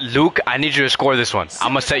 Luke. I need you to score this one.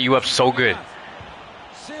 I'm gonna set you up so good.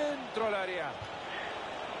 Centro al área.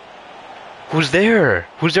 Who's there?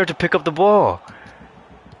 Who's there to pick up the ball?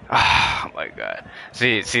 Oh my God.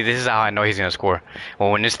 See, this is how I know he's gonna score. Well,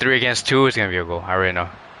 when it's 3 against 2, it's gonna be a goal. I already know.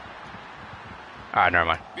 All right, never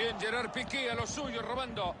mind. Bien, Gerard Piqué a lo suyo,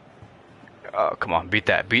 robando. Come on, beat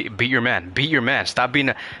that. Beat your man. Beat your man. Stop being.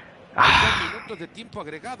 2 minutos de tiempo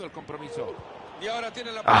agregado al compromiso. Y ahora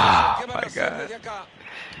tiene la Ah, posición que van a my hacer God. desde acá.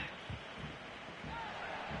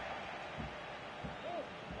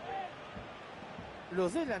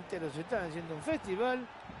 Los delanteros están haciendo un festival.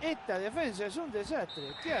 Esta defensa es un desastre.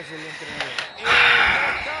 ¿Qué hace el entrenador? Y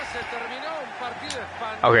ya está, se terminó un partido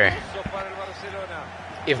espantoso Okay. para el Barcelona.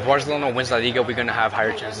 if Barcelona wins La Liga, we're gonna have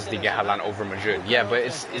higher chances to get Haaland over Madrid. Yeah, but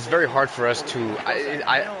it's very hard for us to.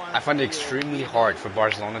 I find it extremely hard for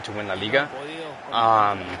Barcelona to win La Liga.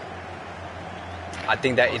 Um, I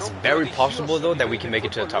think that it's very possible though that we can make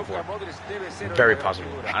it to the top four. Very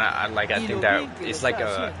possible. I think that it's like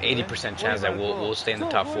a 80% chance that we'll stay in the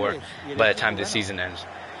top four by the time this season ends.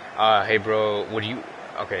 Hey bro,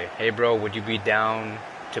 Hey bro, would you be down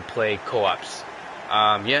to play co-ops?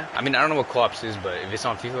 Yeah. I mean, I don't know what co-ops is, but if it's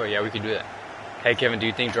on FIFA, yeah, we could do that. Hey Kevin, do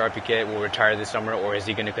you think Gerard Piqué will retire this summer, or is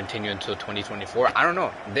he going to continue until 2024? I don't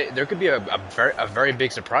know. There could be a very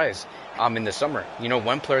big surprise in the summer. You know,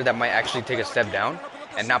 one player that might actually take a step down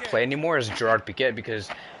and not play anymore is Gerard Piqué, because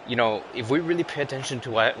you know, if we really pay attention to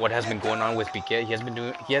what has been going on with Piqué,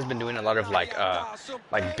 he has been doing a lot of like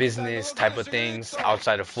business type of things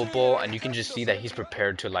outside of football, and you can just see that he's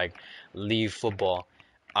prepared to like leave football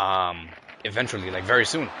um eventually, like very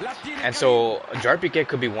soon. And so Gerard Piqué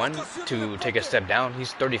could be one to take a step down.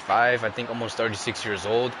 He's 35, I think almost 36 years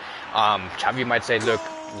old. Xavi might say, look,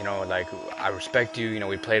 you know, like, I respect you, you know,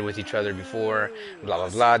 we played with each other before, blah blah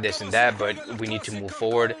blah, this and that, but we need to move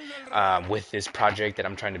forward with this project that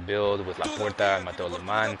I'm trying to build with Laporta and Mateo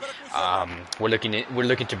Lemán. We're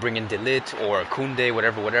looking to bring in De Ligt or Koundé,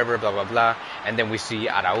 whatever, blah blah blah. And then we see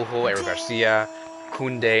Araujo, Eric Garcia,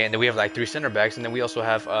 Koundé, and then we have like three center backs, and then we also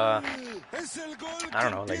have I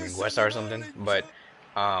don't know, like Westa or something. But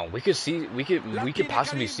we could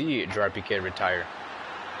possibly see Gerard Piqué retire.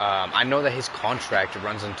 I know that his contract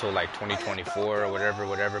runs until like 2024 or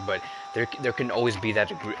whatever, but there can always be that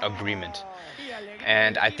agreement.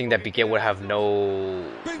 And I think that Piqué would have no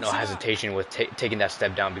hesitation with taking that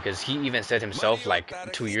step down, because he even said himself like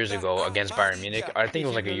 2 years ago against Bayern Munich, I think it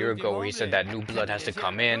was like a year ago, where he said that new blood has to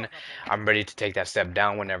come in. I'm ready to take that step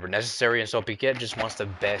down whenever necessary. And so Piqué just wants the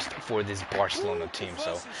best for this Barcelona team.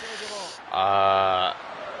 So,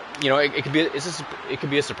 you know, it could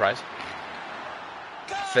be a surprise.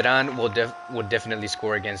 Ferran will definitely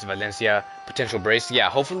score against Valencia. Potential brace. Yeah,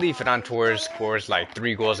 hopefully Ferran Torres scores like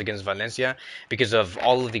 3 goals against Valencia, because of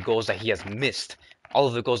all of the goals that he has missed. All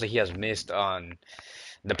of the goals that he has missed on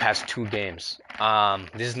the past 2 games.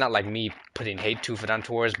 This is not like me putting hate to Ferran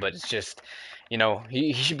Torres, but it's just, you know,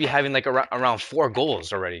 he should be having like around 4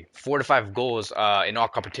 goals already. 4 to 5 goals in all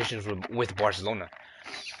competitions with Barcelona.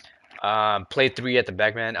 Played 3 at the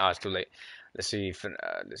back, man. It's too late. Let's see.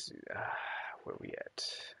 Let's see. Where are we at?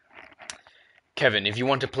 Kevin, if you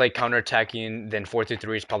want to play counter-attacking, then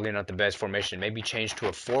 4-3 is probably not the best formation. Maybe change to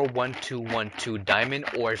a 4-1-2-1-2 diamond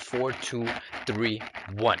or a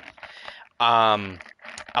 4-2-3-1. I'm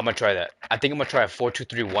gonna try that. I think I'm gonna try a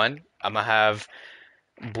 4-2-3-1. I'm gonna have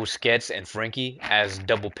Busquets and Frenkie as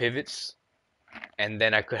double pivots, and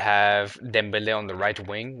then I could have Dembele on the right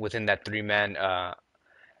wing within that 3-man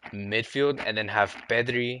midfield, and then have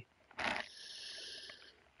Pedri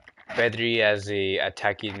as a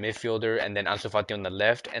attacking midfielder, and then Ansu Fati on the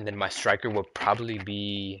left, and then my striker would probably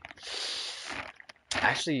be.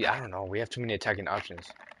 Actually, I don't know. We have too many attacking options.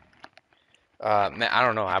 Man, I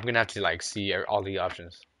don't know. I'm gonna have to like see all the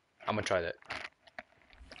options. I'm gonna try that.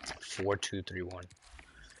 4-2-3-1.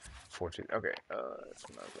 4-2. Okay. It's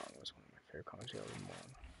not as long as one of my favorite commentators.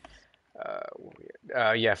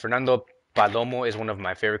 Yeah, Fernando Palomo is one of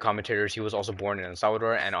my favorite commentators. He was also born in El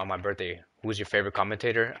Salvador, and on my birthday. Who's your favorite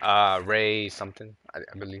commentator? Ray something, I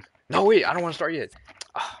believe. No, wait, I don't want to start yet.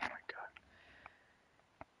 Oh my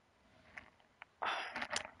god.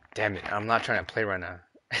 Damn it, I'm not trying to play right now.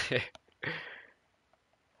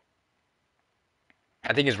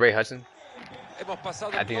 I think it's Ray Hudson. I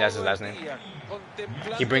think that's his last name.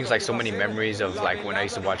 He brings like so many memories of like when I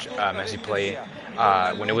used to watch Messi play,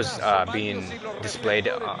 when it was being displayed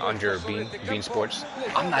under Bean Sports.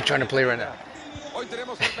 I'm not trying to play right now.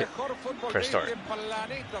 Press start. I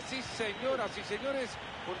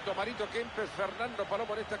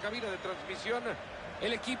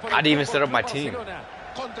didn't even set up my team.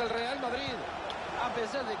 A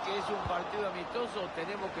pesar de que es un partido amistoso,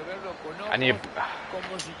 tenemos que verlo con ojos,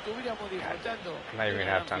 como si estuviéramos disfrutando. I'm not even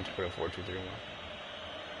gonna have time to put a 4-2-3-1.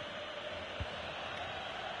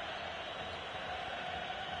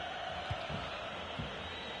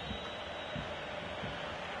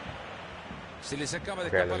 Se les acaba de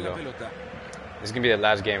escapar la pelota. This is gonna be the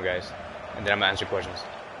last game, guys, and then I'm gonna answer questions.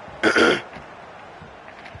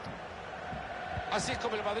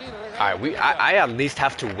 Alright, I at least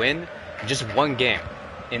have to win just one game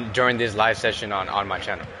during this live session on my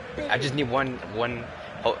channel. I just need one.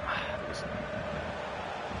 Oh, let's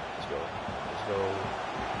go.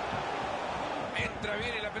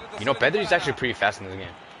 You know, Pedri is actually pretty fast in this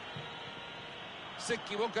game. Se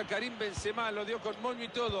equivoca Karim Benzema, lo dio con moño y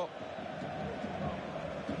todo.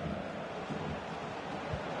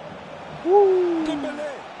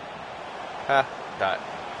 Dembélé. Ha, dot.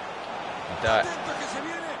 Dot. Atento que se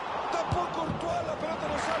viene. Tapó Courtois, la pelota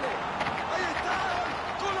no sale. Ahí está.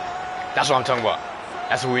 ¡Golazo! That's what I'm talking about.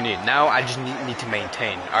 That's what we need. Now I just need to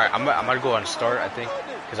maintain. All right, I'm gonna go on start, I think,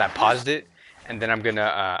 because I paused it, and then I'm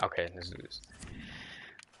gonna. Okay, let's do this.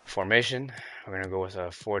 Formation. We're gonna go with a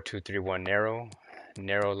 4-2-3-1 narrow.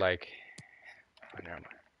 Narrow like. Oh, never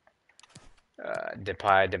mind.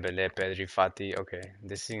 Depay, Dembele, Pedri, Fati. Okay,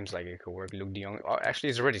 this seems like it could work. Luke De Jong. Oh, actually,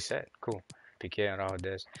 it's already set. Cool. Piqué, Araujo,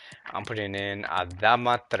 Dest. I'm putting in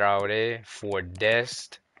Adama Traore for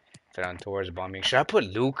Dest. Ferran Torres, bombing. Should I put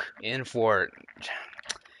Luke in for?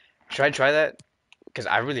 Should I try that? Because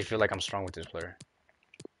I really feel like I'm strong with this player.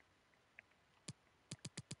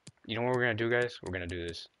 You know what we're gonna do, guys? We're gonna do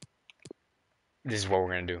this. This is what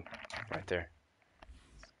we're gonna do, right there.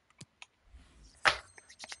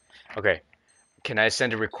 Okay. Can I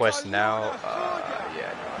send a request now?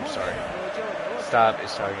 Yeah, no, I'm sorry. Stop.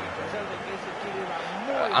 It's talking.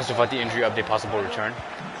 Ansu Fati injury update, possible return.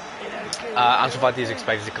 Ansu Fati is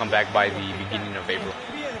expected to come back by the beginning of April.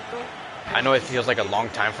 I know it feels like a long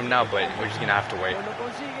time from now, but we're just gonna have to wait.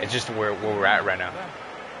 It's just where we're at right now.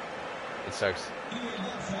 It sucks.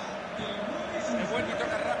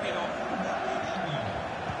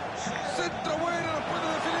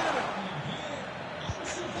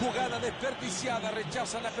 Jugada desperdiciada,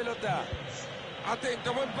 rechaza la pelota.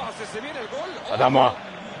 Atento, buen pase, se viene el gol. Adama.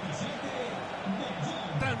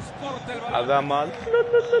 Transporta el balón. Adama.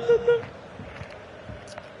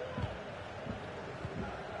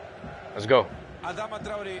 Let's go. Adama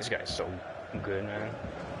Traoré. This guy's so good, man.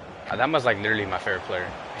 Adama's like literally my favorite player.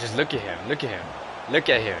 Just look at him. Look at him. Look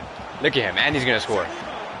at him. Look at him. And he's gonna score.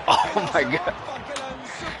 Oh my god.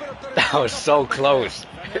 That was so close.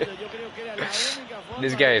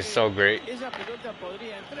 This guy is so great. Esa pelota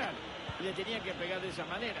podría entrar. Le tenía que pegar de esa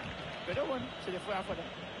manera. Pero bueno, se le fue afuera.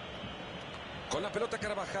 Con la pelota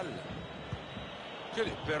Carvajal. ¡Qué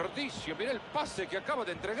desperdicio! Mira el pase que acaba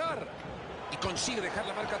de entregar. Y consigue dejar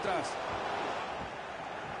la marca atrás.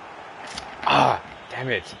 Ah, damn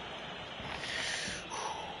it.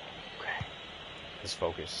 Okay. Let's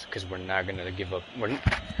focus, because we're not gonna give up.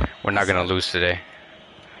 We're not gonna lose today.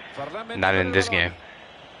 Not in this game.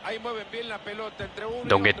 Ahí mueven bien la pelota entre uno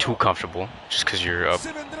Don't y get otro. too comfortable just because you're up.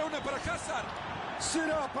 Se vendrá una para Hazard.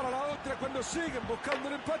 Será para la otra cuando siguen buscando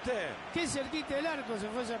el empate. Qué cerquita del arco se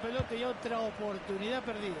fue esa pelota y otra oportunidad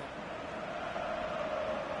perdida.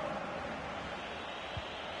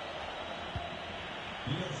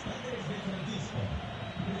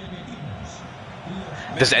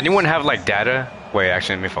 Does anyone have like data? Wait,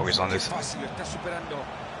 actually, let me focus on this. Fácil está superando.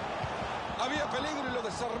 Había peligro y lo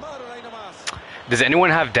desarmaron ahí nomás. Does anyone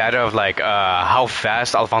have data of like how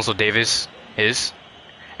fast Alfonso Davis is?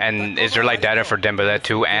 And is there like data for Dembele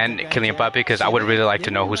too and Kylian Mbappe? Because I would really like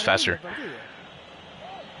to know who's faster.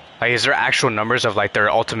 Like, is there actual numbers of like their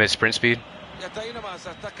ultimate sprint speed? Y hasta ahí nomás,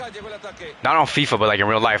 hasta acá llegó el ataque. Not on FIFA, but like in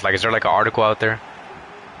real life. Like, is there like an article out there?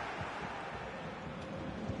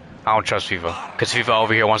 I don't trust FIFA, because FIFA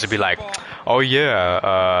over here wants to be like, oh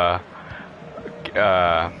yeah,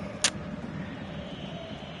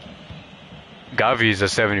 Gavi's a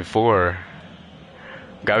 74.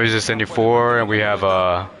 Gavi's a 74, and we have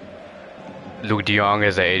Luke De Jong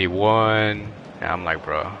is a 81. And I'm like,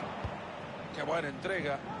 bro. Qué buena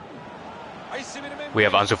entrega. Ahí se viene Memphis. We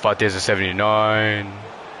have Ansu Fati as a 79.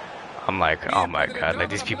 I'm like, oh my god, like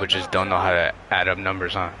these people just don't know how to add up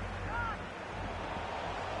numbers, huh?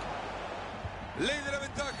 Ley de la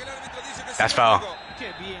ventaja, el árbitro dice que That's sí, foul. juego.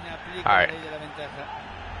 Qué bien aplica All la right. ley de la ventaja.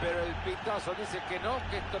 Pero el pitazo dice que no,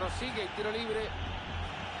 que esto no sigue y tiro libre.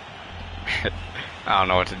 I don't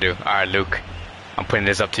know what to do. All right, Luke, I'm putting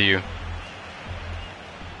this up to you.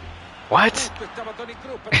 What? Estaba Toni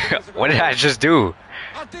Kroos para quedarse con What la did I pelota. just do?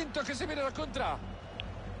 Atento que se viene la contra.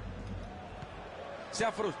 Se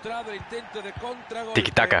ha frustrado el intento de contragolpe.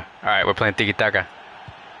 Tiki-taka. All right, we're playing tiki-taka.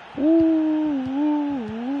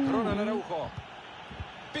 Ronald Araujo.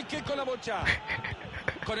 Piqué con la bocha.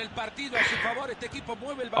 Con el partido a su favor, este equipo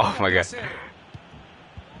mueve el balón. Oh my God.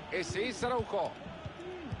 Ese es Araujo.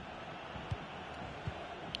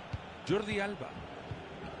 Jordi Alba.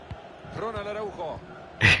 Ronald Araujo.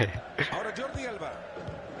 Ahora Jordi Alba.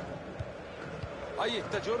 Ahí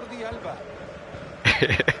está Jordi Alba.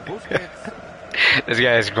 Busquets. This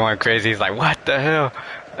guy is going crazy. He's like, what the hell?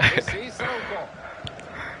 Ese es Araujo.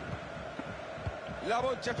 La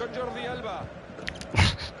bocha con Jordi Alba.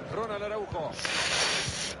 Ronald Araujo.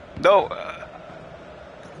 No.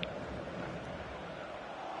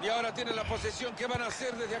 Y ahora tienen la posesión. ¿Qué van a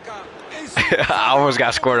hacer desde acá? I almost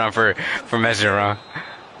got scored on for messing around.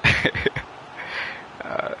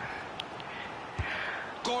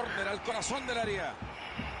 al corazón del área.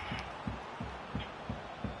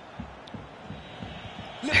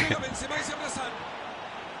 Le pega Benzema y se abrazan.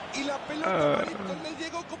 Y la pelota Marito le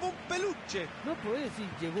llegó como un peluche. No puede decir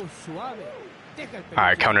llegó suave. Deja el All right,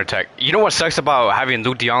 peluche. counterattack. You know what sucks about having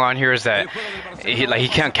Luke De Jong on here is that he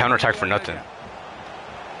can't counterattack for nothing.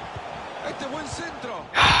 Este buen centro.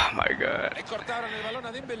 Oh my god. Le cortaron el balón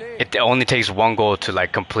a Dembélé. It only takes one goal to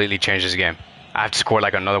like completely change this game. I have to score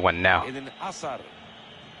like another one now. Eden Hazard.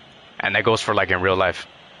 And that goes for like in real life.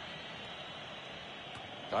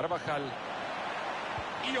 Carvajal.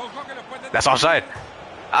 Y ojo que lo puede That's offside.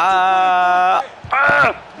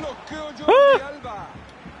 Bloqueo Jordi Alba.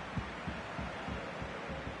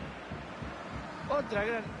 Otra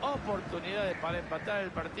gran oportunidad para empatar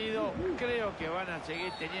el partido. Creo que van a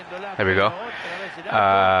seguir teniéndola. There we go.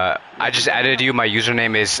 I just added you. My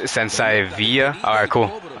username is Sensei Villa. All right,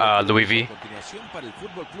 cool. Louis V.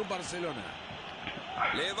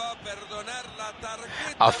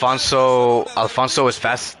 Alfonso is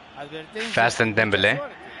fast than Dembele.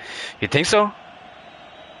 You think so?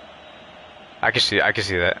 I can see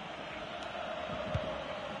that.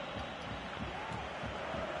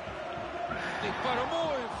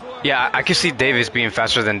 Yeah, I can see Davis being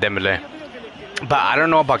faster than Dembele. But I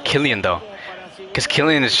don't know about Kylian though. Because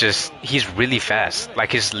Kylian is just, he's really fast.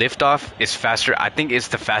 Like his liftoff is faster. I think it's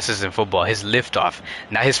the fastest in football. His liftoff.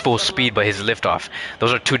 Not his full speed, but his liftoff.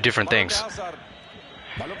 Those are two different things.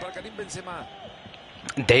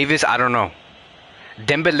 Davis, I don't know.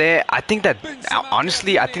 Dembele, I think that,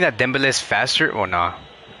 honestly, I think that Dembele is faster. Oh, nah.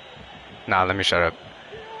 Nah, let me shut up.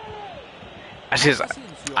 I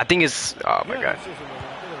think it's, oh my god.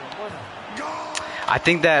 I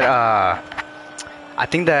think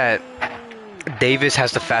that Davis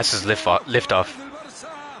has the fastest liftoff.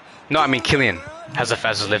 No, I mean Kylian has the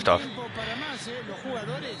fastest liftoff.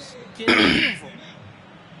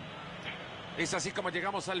 Es así como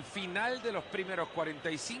llegamos al final de los primeros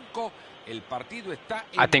 45. El partido está.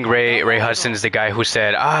 I think Ray Hudson is the guy who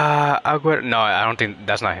said, no, I don't think,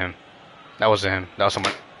 that's not him. That wasn't him. That was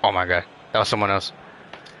someone. Oh my god. That was someone else.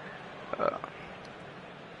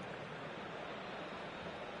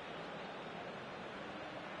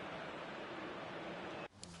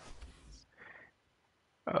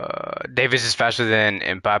 Davis is faster than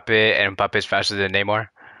Mbappe, and Mbappe is faster than Neymar.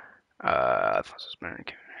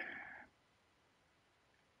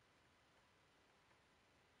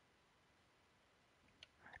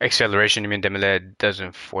 Acceleration, you mean Dembele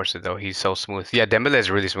doesn't force it though. He's so smooth. Yeah, Dembele is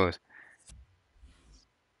really smooth.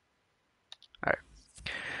 Alright.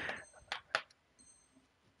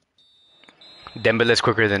 Dembele is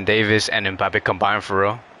quicker than Davis and Mbappe combined for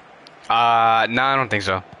real. No, I don't think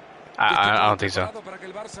so. I don't think so.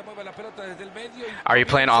 Are you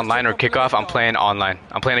playing online or kickoff? I'm playing online.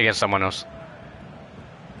 I'm playing against someone else.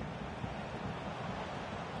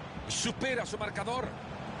 Supera su marcador.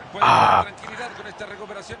 Puede tener tranquilidad con esta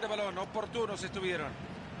recuperación de balón. Oportunos estuvieron.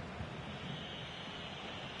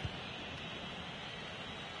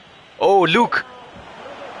 Oh, Luke.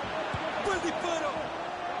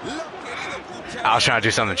 I was trying to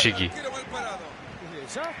do something cheeky.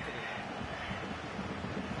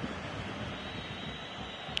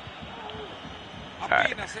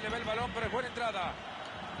 Apenas se le ve el balón, pero es buena entrada.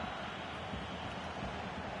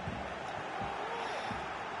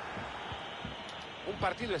 Un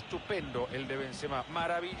partido estupendo el de Benzema,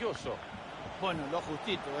 maravilloso. Bueno, lo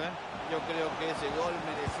justito, ¿eh? Yo creo que ese gol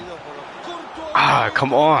merecido por los...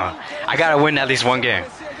 Come on. I gotta win at least one game.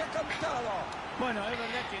 Bueno, es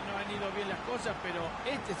verdad que no han ido bien las cosas, pero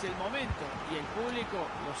este es el momento y el público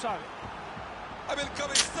lo sabe. A ver el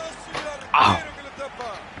cabezazo y el arquero que lo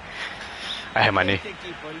tapa. I hit my knee. Este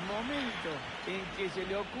equipo, el momento en que se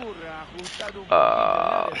le ocurra ajustar un poquito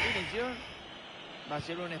la definición, va a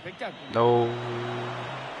ser un espectáculo. No.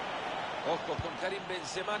 Ojo con Karim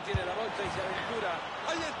Benzema, tiene la vuelta y se aventura.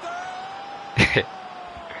 ¡Ahí está!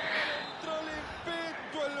 Control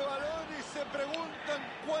impetuo el balón y se preguntan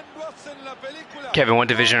cuándo hacen la película. Kevin, what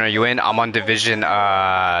division are you in? I'm on division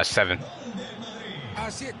 7.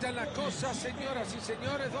 Así están las cosas, señoras y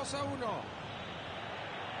señores, 2-1.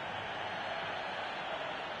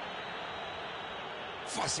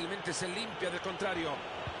 Fácilmente se limpia del contrario.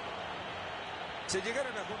 Se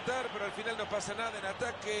llegaron a juntar, pero al final no pasa nada. En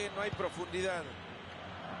ataque no hay profundidad.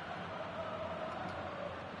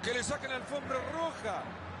 Que le saquen la alfombra roja.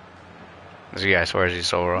 This guy swears he's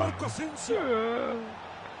so wrong.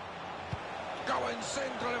 Cabo en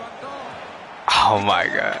centro, levantó. Oh my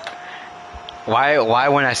god. Why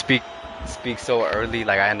when I speak so early,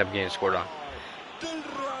 like I end up getting scored on? Del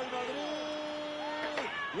Real Madrid.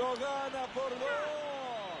 Lo gana por 2.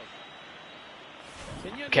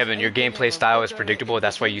 Señores, Kevin, your ahí gameplay tenemos style is otra vez predictable. este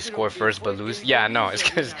That's why you árbitro score que first fue but el lose. que Yeah, no, it's inicia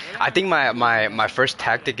because la I think my, my, jugada. my first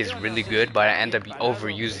tactic is Yo no really sé si good, but I estaba end up bien parado, pero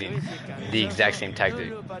overusing ese the exact cabezazo same no tactic.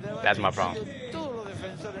 lo paraban That's ni my siendo problem. todos los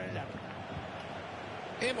defensores en el arco.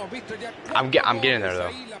 Hemos visto ya I'm getting there goles though.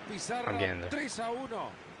 ahí la I'm pizarra getting there. 3-1.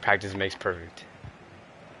 Practice makes perfect.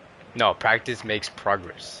 No, practice makes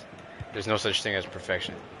progress. There's no such thing as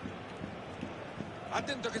perfection.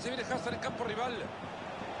 Atento que se viene Hazard en campo rival.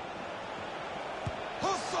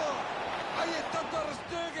 ¡Hazard! Ahí está Ter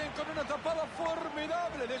Stegen con una tapada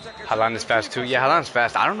formidable de esa que solo Haaland en is el fast too. FIFA se Yeah, ve. Haaland's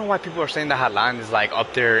fast. I don't know why people are saying that Haaland is like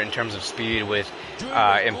up there in terms of speed with Llueve el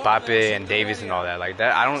córner al Mbappe and centro del Davis and all área. that. Like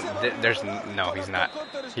that, I Se va a don't. arribar There's el no, arco, la he's not.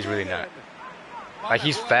 tocó Ter He's really not. Stegen. Van Like a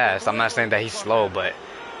he's jugar de fast. I'm not nuevo saying that este he's slow, córner. but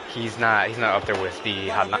he's not. He's not up there with the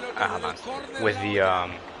Va la pelota desde el Haaland, córner a with la the olla.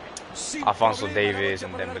 Sin Alfonso problema la Davis bocha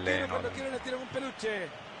and para el Dembele arquero and all cuando them. quiere le tiran un peluche.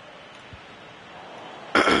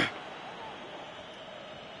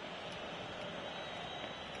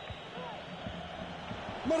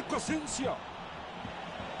 Marco Asensio.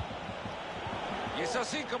 Y es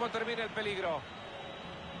así como termina el peligro.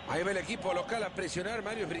 Ahí va el equipo local a presionar.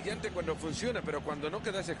 Mario, es brillante cuando funciona, pero cuando no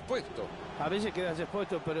quedas expuesto. A veces quedas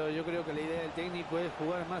expuesto, pero yo creo que la idea del técnico es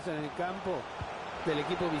jugar más en el campo del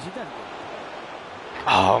equipo visitante.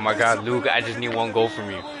 Oh my God, Luke! I just need one goal from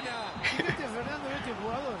you. Fíjate, Fernando, este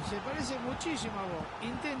jugador se parece muchísimo a vos.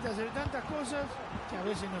 Intenta hacer tantas cosas que a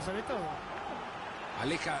veces no sabe todo.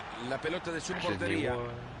 Aleja la pelota de su I just need portería. one.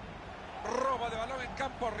 Roba de balón en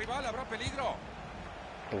campo rival. ¿Habrá peligro?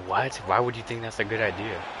 What? Why would you think that's a good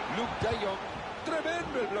idea? Luke de Jong.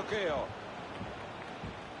 Tremendo el bloqueo.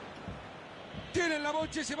 Tienen la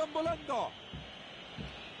bocha y se van volando.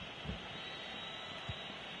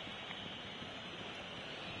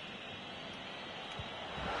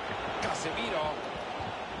 Casemiro.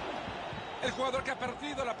 El jugador que ha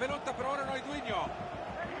perdido la pelota, pero ahora no hay dueño.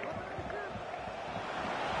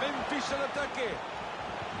 Memphis al ataque.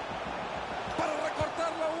 Para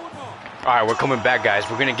recortarlo a uno. All right, we're coming back, guys.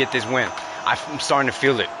 We're gonna get this win. I'm starting to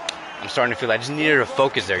feel it. I'm starting to feel it. I just needed to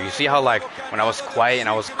focus there. You see how, like, when I was quiet and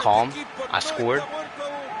I was calm, I scored?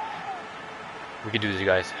 We can do this,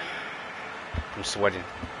 guys. I'm sweating.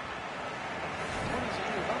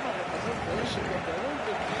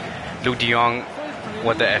 Luke de Jong,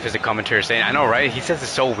 what the F is the commentator saying? I know, right? He says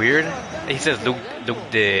it's so weird. He says Luke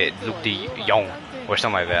de Jong or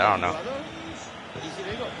something like that. I don't know.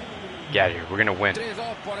 Get out of here. We're gonna win.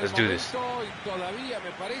 3-2 por el Let's do this. momento, y todavía me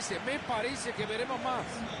parece que veremos más.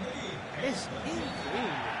 Es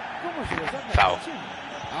increíble. ¿Cómo se lo saca Foul. de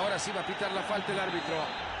encima? Ahora sí va a pitar la falta el árbitro.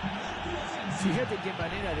 Fíjate qué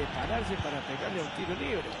manera de pararse para pegarle a un tiro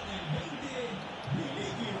libre.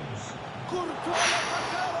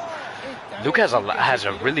 Luke has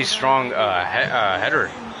a really strong header.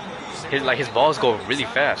 His balls go really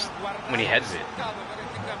fast when he heads it.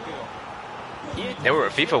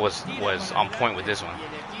 FIFA was on point with this one,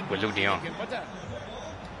 with Luke de Jong.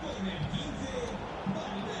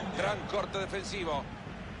 Gran corte defensivo.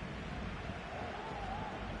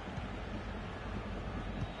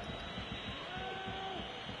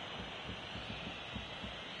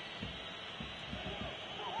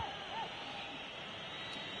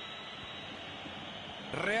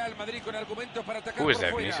 Real Madrid con argumentos para atacar Who is por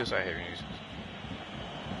that? fuera. Vinicius? I hate Vinicius.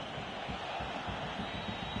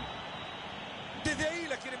 Desde ahí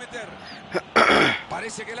la quiere meter.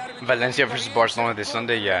 Parece que el árbitro Valencia indica versus bien, Barcelona se this la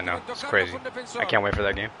Sunday? corta, Yeah, no no, quiere it's tocarlo crazy. con defensor. I can't wait for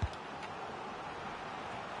that game.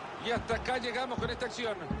 Y hasta acá llegamos con esta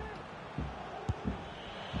acción.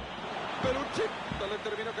 Peluchito le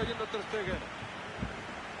terminó cayendo Ter Stegen.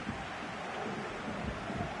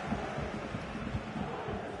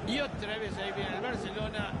 Y otra vez ahí viene el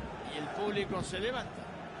Barcelona y el público se levanta.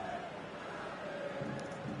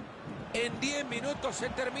 En 10 minutos se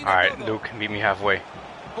termina All right, todo. Luke, meet me halfway.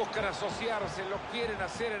 Buscan asociarse, lo quieren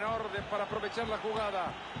hacer en orden para aprovechar la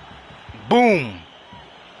jugada. Boom!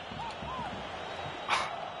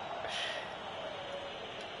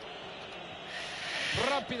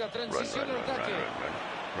 Rápida transición al ataque.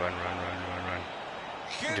 Run.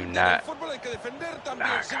 Gente Do del not. fútbol hay que defender también.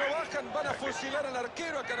 Ah, Si lo bajan, van a fusilar al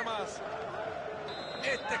arquero acá nomás.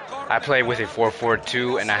 Este I play córner with a para darle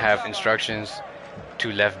 4-4-2 and I have instructions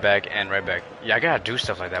to left back and right back. Yeah, I gotta do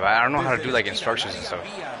stuff like that, but I don't know how to do like instructions and stuff.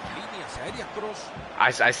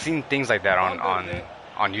 I seen things like that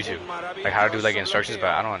on YouTube, like how to do like instructions, but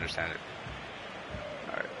I don't understand it.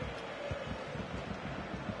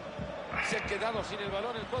 Se ha quedado sin el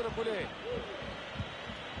balón el cuadro culé.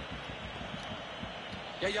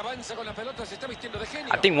 Y ahí avanza con la pelota, se está vistiendo de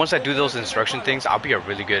genio. I think once I do those instruction things, I'll be a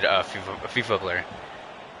really good FIFA player,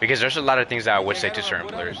 because there's a lot of things that I would say to certain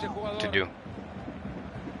players to do.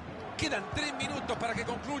 Quedan 3 minutos para que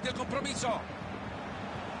concluya el compromiso.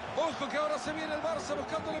 Ojo que ahora se viene el Barça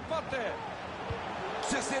buscando el empate.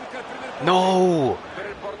 Se acerca el primer poste. No. Pero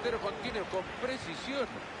el portero contiene con precisión.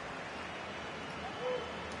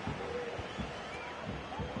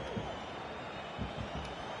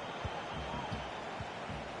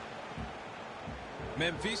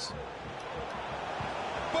 Memphis.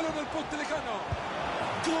 Balón al poste lejano.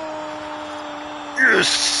 ¡Gol!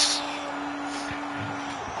 Yes.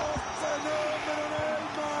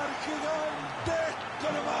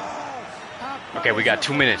 Okay, we got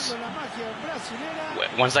 2 minutes.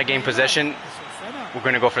 Once I gain possession, we're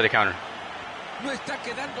going to go for the counter. No está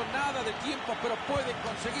quedando nada de tiempo, pero pueden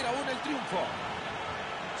conseguir aún el triunfo.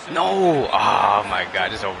 No! Oh my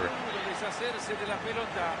god, it's over. Deshacerse de la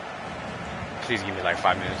pelota. Please give me like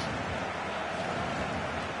 5 minutes.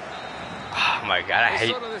 Oh my god, I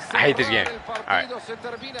hate this game. Alright.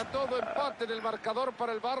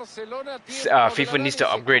 FIFA needs to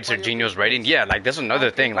upgrade Serginho's rating. Yeah, like that's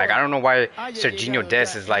another thing. Like I don't know why Serginho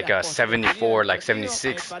Dest is like a 74, like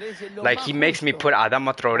 76. Like he makes me put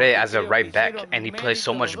Adama Traoré as a right back, and he plays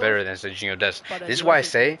so much better than Serginho Dest. This is why I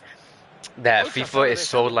say that FIFA is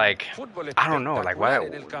so like, I don't know, like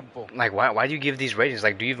why do you give these ratings?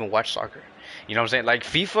 Like, do you even watch soccer? You know what I'm saying? Like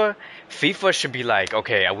FIFA should be like,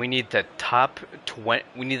 okay, we need the top 20,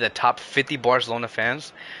 we need the top 50 Barcelona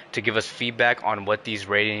fans to give us feedback on what these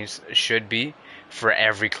ratings should be for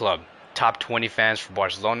every club. Top 20 fans for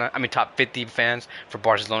Barcelona. I mean, top 50 fans for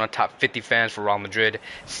Barcelona. Top 50 fans for Real Madrid,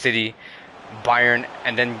 City, Bayern,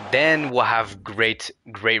 and then we'll have great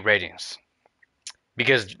ratings.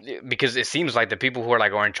 Because it seems like the people who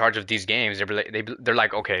are in charge of these games, they're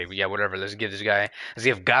like, okay, yeah, whatever, let's give this guy, let's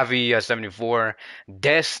give Gavi a 74,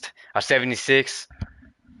 Dest a 76,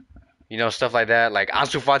 you know, stuff like that. Like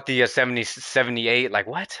Ansu Fati a 70, 78. Like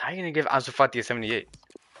what? How are you gonna give Ansu Fati a 78?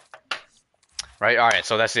 Right? All right,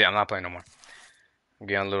 so that's it. I'm not playing no more. I'm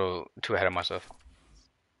getting a little too ahead of myself.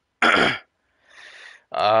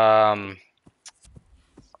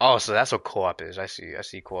 Oh, so that's what co-op is. I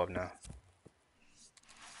see co-op now.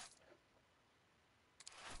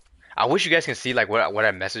 I wish you guys can see like what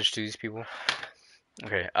I messaged to these people.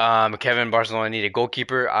 Okay. Kevin, Barcelona need a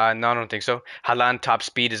goalkeeper. No, I don't think so. Haaland top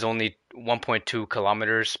speed is only 1.2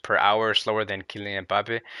 kilometers per hour, slower than Kylian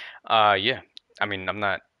Mbappe. Yeah. I mean, I'm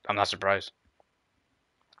not surprised.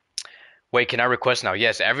 Wait, can I request now?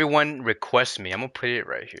 Yes, everyone request me. I'm gonna put it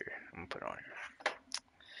right here. I'm gonna put it on here.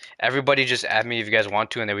 Everybody just add me if you guys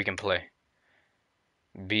want to, and then we can play.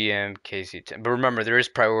 BMKC10. But remember, there is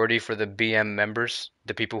priority for the BM members,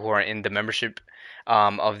 the people who are in the membership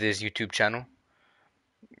of this YouTube channel.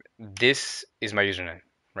 This is my username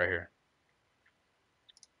right here.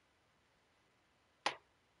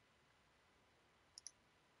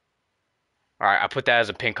 All right, I put that as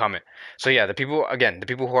a pinned comment. So yeah, the people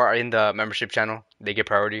who are in the membership channel, they get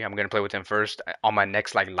priority. I'm gonna play with them first on my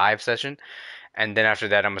next like live session, and then after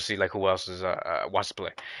that, I'm gonna see like who else is wants to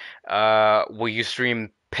play. Will you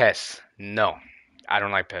stream PES? No, I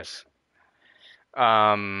don't like PES.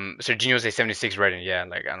 Serginho's a 76 rating. Yeah,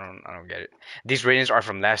 like I don't get it. These ratings are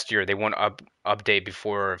from last year. They won't update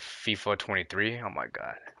before FIFA 23. Oh my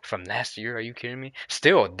God. From last year? Are you kidding me?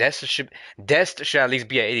 Still, Dest should at least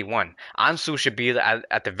be at 81. Ansu should be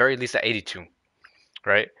at the very least at 82,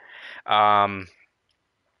 right? Um,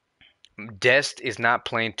 Dest is not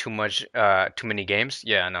playing too many games.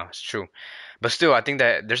 Yeah, I know, it's true. But still, I think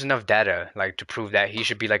that there's enough data like to prove that he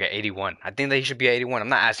should be like an 81. I think that he should be 81. I'm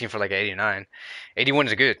not asking for like an 89. 81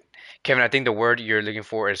 is good. Kevin, I think the word you're looking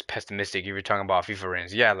for is pessimistic. You were talking about FIFA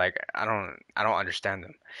ratings. Yeah, like I don't understand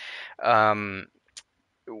them. Um,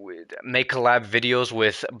 make collab videos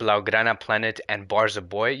with Blaugrana Planet and Barza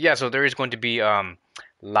Boy. Yeah, so there is going to be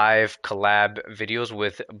live collab videos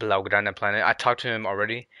with Blaugrana Planet. I talked to him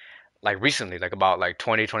already like recently, like about like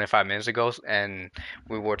 20, 25 minutes ago, and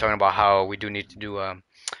we were talking about how we do need to do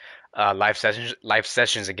live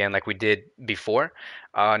sessions again, like we did before.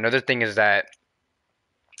 Another thing is that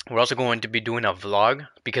we're also going to be doing a vlog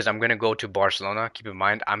because I'm going to go to Barcelona. Keep in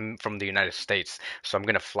mind, I'm from the United States, so I'm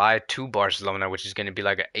going to fly to Barcelona, which is going to be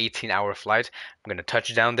like an 18-hour flight. I'm going to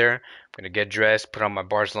touch down there. I'm going to get dressed, put on my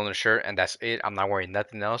Barcelona shirt, and that's it. I'm not wearing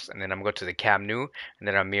nothing else. And then I'm going to go to the Camp Nou, and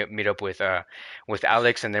then I'll meet up with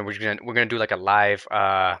Alex, and then we're gonna do like a live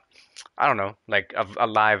I don't know, like a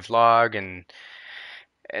live vlog, and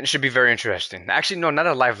it should be very interesting. Actually, no, not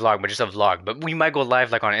a live vlog, but just a vlog. But we might go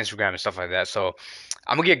live like on Instagram and stuff like that. So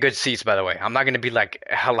I'm gonna get good seats, by the way. I'm not gonna be like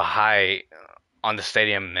hella high on the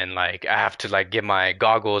stadium and like I have to like get my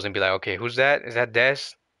goggles and be like, okay, who's that? Is that Des?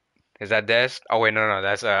 Is that Des? Oh wait, no,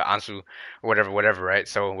 that's Ansu or whatever, right?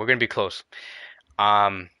 So we're gonna be close.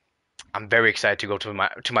 Um, I'm very excited to go to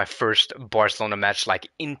my first Barcelona match like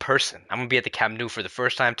in person. I'm gonna be at the Camp Nou for the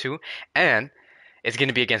first time too, and it's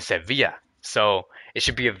gonna be against Sevilla. So it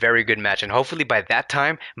should be a very good match, and hopefully by that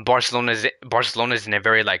time, Barcelona's in a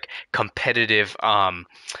very like competitive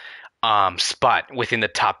spot within the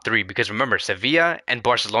top three. Because remember, Sevilla and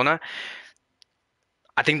Barcelona,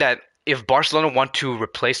 I think that if Barcelona want to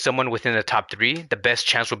replace someone within the top three, the best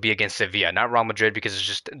chance would be against Sevilla, not Real Madrid, because it's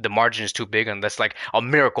just the margin is too big unless like a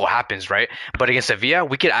miracle happens, right? But against Sevilla,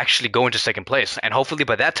 we could actually go into second place, and hopefully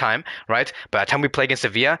by that time, right? By the time we play against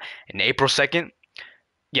Sevilla in April 2nd,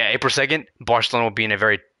 yeah, April 2nd, Barcelona will be in a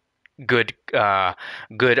very good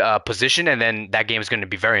position, and then that game is going to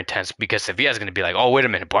be very intense because Sevilla is going to be like, oh wait a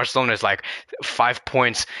minute, Barcelona is like 5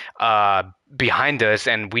 points behind us,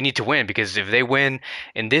 and we need to win because if they win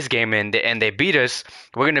in this game and they beat us,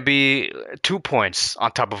 we're going to be 2 points on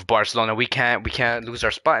top of Barcelona. We can't lose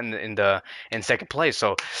our spot in second place.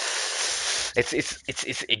 So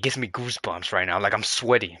it gives me goosebumps right now. Like I'm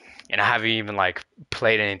sweaty, and I haven't even like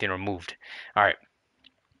played anything or moved. All right.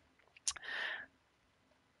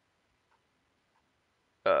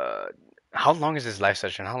 Uh, how long is this live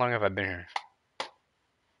session? How long have I been here?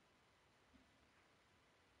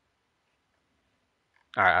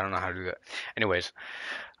 All right, I don't know how to do that. Anyways,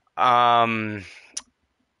 um,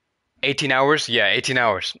 18 hours? Yeah, 18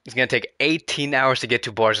 hours. It's gonna take 18 hours to get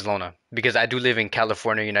to Barcelona because I do live in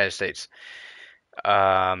California, United States.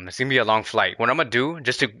 It's gonna be a long flight. What I'm gonna do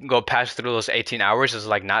just to go pass through those 18 hours is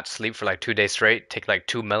like not sleep for like 2 days straight. Take like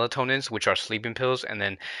two melatonins, which are sleeping pills, and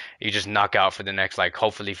then you just knock out for the next like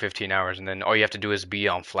hopefully 15 hours, and then all you have to do is be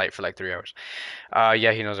on flight for like 3 hours.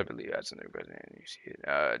 Yeah, he knows. I believe that's in the president. You see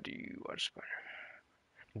it.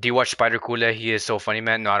 Do you watch Spider Cooler? He is so funny,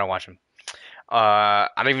 man. No, I don't watch him. I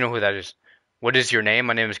don't even know who that is. What is your name?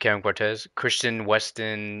 My name is Kevin Cortez. Christian,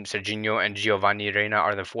 Weston, Serginho, and Giovanni Reina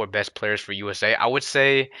are the four best players for USA. I would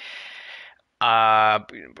say, uh,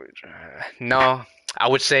 no, I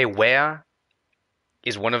would say Wea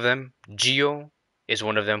is one of them. Gio is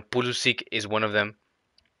one of them. Pulisic is one of them.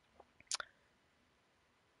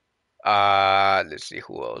 Let's see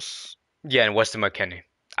who else. Yeah, and Weston McKennie.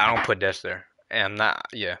 I don't put Des there, and I'm not.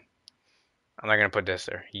 Yeah, I'm not gonna put Des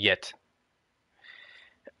there yet.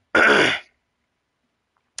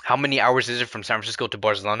 How many hours is it from San Francisco to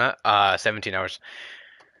Barcelona? 17 hours.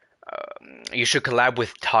 You should collab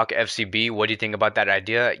with Talk FCB. What do you think about that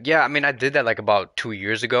idea? Yeah, I mean, I did that like about 2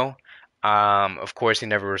 years ago. Of course, he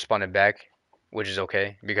never responded back, which is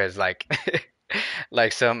okay because like,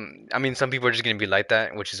 like I mean, some people are just gonna be like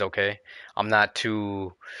that, which is okay. I'm not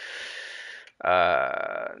too,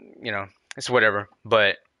 uh, you know, it's whatever.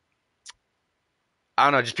 But I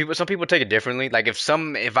don't know, just people. Some people take it differently. Like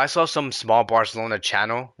if I saw some small Barcelona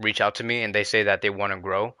channel reach out to me and they say that they want to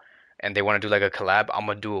grow and they want to do like a collab, I'm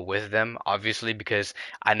gonna do it with them, obviously, because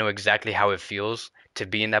I know exactly how it feels to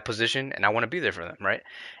be in that position and I want to be there for them, right?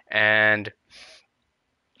 And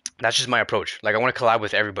that's just my approach. Like I want to collab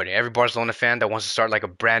with everybody, every Barcelona fan that wants to start like a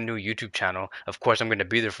brand new YouTube channel. Of course, I'm gonna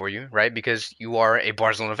be there for you, right? Because you are a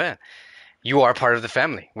Barcelona fan. You are part of the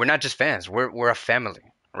family. We're not just fans. We're a family,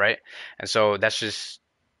 right? And so that's just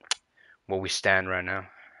where we stand right now.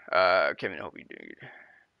 Kevin, I hope you do.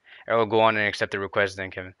 I will go on and accept the request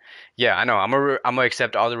then, Kevin. Yeah, I know. I'm gonna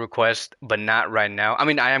accept all the requests, but not right now. I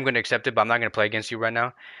mean, I am gonna accept it, but I'm not gonna play against you right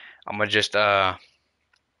now. I'm gonna just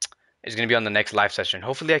it's gonna be on the next live session.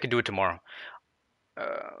 Hopefully, I can do it tomorrow.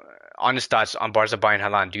 Uh, Honest thoughts on Barca buying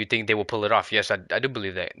Haaland. Do you think they will pull it off? Yes, I do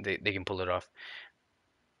believe that they can pull it off.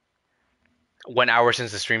 1 hour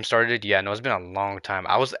since the stream started. Yeah, no, it's been a long time.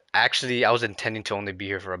 I was intending to only be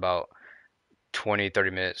here for about 20,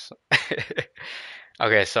 30 minutes.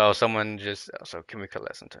 Okay, so someone just so can we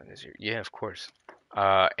collab sometime this year? Yeah, of course.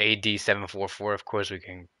 AD744, of course we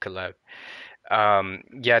can collab.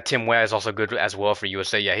 Yeah, Tim Wea is also good as well for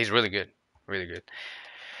USA. Yeah, he's really good. Really good.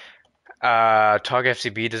 Talk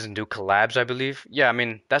FCB doesn't do collabs, I believe. Yeah, I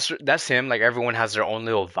mean that's him. Like everyone has their own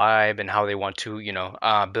little vibe and how they want to,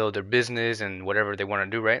 build their business and whatever they want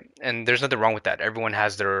to do, right? And there's nothing wrong with that. Everyone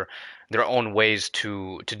has their own ways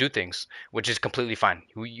to do things, which is completely fine.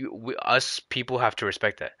 Us people have to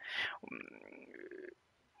respect that.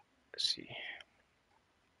 Let's see.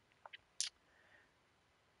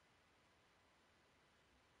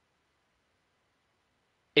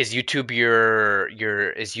 Is YouTube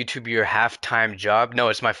your half-time job? No,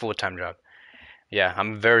 it's my full-time job. Yeah,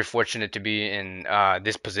 I'm very fortunate to be in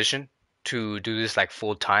this position to do this like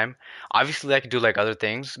full time. Obviously, I could do like other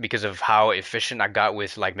things because of how efficient I got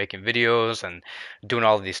with like making videos and doing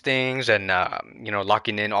all of these things and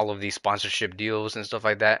locking in all of these sponsorship deals and stuff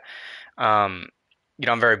like that. Um,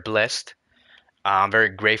 I'm very blessed. I'm very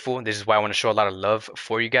grateful. This is why I want to show a lot of love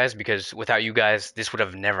for you guys because without you guys, this would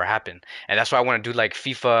have never happened. And that's why I want to do like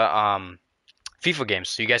FIFA games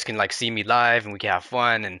so you guys can like see me live and we can have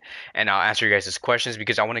fun and I'll answer you guys' questions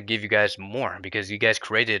because I want to give you guys more because you guys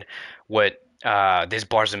created what this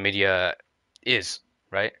Barca media is,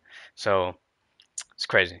 right? So it's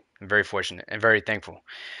crazy. I'm very fortunate and very thankful.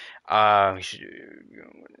 We should,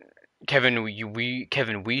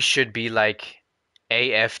 Kevin, we should be like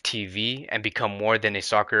AFTV and become more than a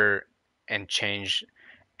soccer and change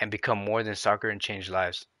and become more than soccer and change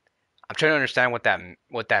lives. I'm trying to understand what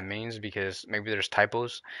that means because maybe there's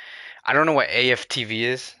typos. I don't know what AFTV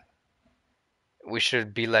is. We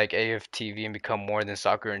should be like AFTV and become more than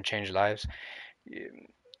soccer and change lives.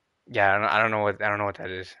 Yeah, I don't know what that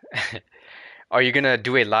is. Are you gonna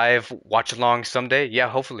do a live watch along someday? Yeah,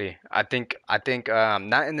 hopefully. I think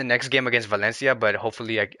not in the next game against Valencia, but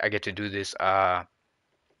hopefully I get to do this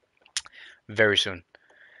very soon.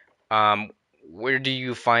 Um, where do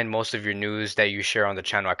you find most of your news that you share on the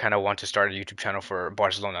channel? I kind of want to start a YouTube channel for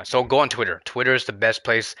Barcelona. So go on Twitter. Twitter is the best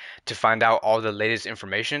place to find out all the latest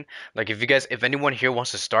information. Like if anyone here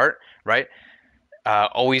wants to start, right?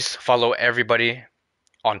 Always follow everybody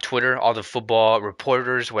on Twitter, all the football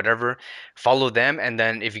reporters, whatever. Follow them, and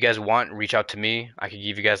then if you guys want, reach out to me. I could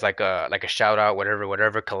give you guys like a shout out,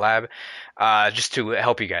 whatever collab, just to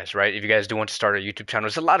help you guys, right? If you guys do want to start a YouTube channel,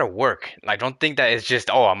 it's a lot of work. Like, don't think that it's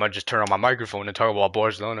just I'm gonna just turn on my microphone and talk about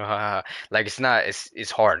Barcelona. Like it's not.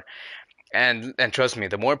 It's hard. And trust me,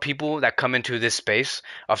 the more people that come into this space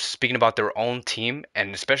of speaking about their own team,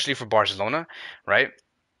 and especially for Barcelona, right?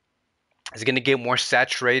 It's going to get more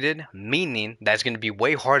saturated, meaning that's going to be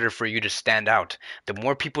way harder for you to stand out. The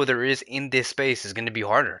more people there is in this space is going to be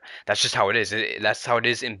harder. That's just how it is. That's how it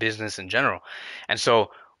is in business in general. And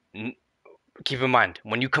so keep in mind,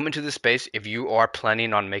 when you come into this space, if you are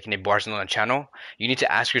planning on making a Barcelona channel, you need to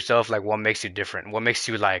ask yourself like what makes you different? What makes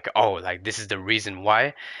you like, oh, like this is the reason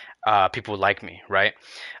why people like me, right?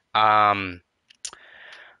 Um,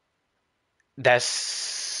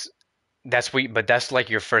 that's but that's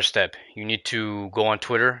like your first step. You need to go on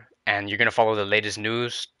Twitter and you're gonna follow the latest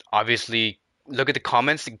news. Obviously, look at the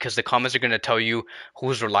comments because the comments are gonna tell you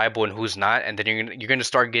who's reliable and who's not, and then you're gonna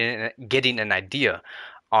start getting an idea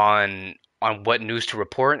on what news to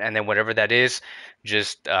report, and then whatever that is,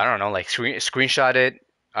 just I don't know, like screenshot it.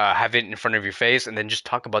 Have it in front of your face and then just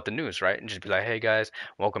talk about the news, right? And just be like, "Hey guys,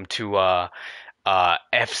 welcome to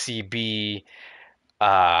FCB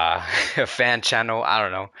fan channel." I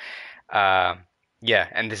don't know. Uh, yeah,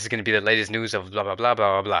 and this is going to be the latest news of blah blah blah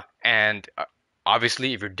blah blah blah. And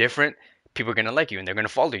obviously, if you're different, people are going to like you and they're going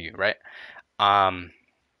to follow you, right? Um,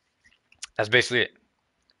 that's basically it.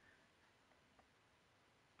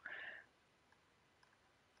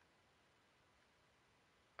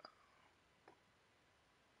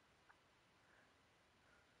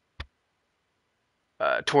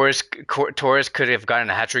 Torres could have gotten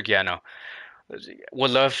a hat trick. Yeah, no.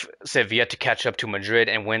 Would love Sevilla to catch up to Madrid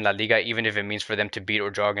and win La Liga, even if it means for them to beat or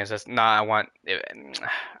draw against us. Nah, I want.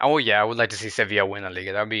 Oh yeah, I would like to see Sevilla win La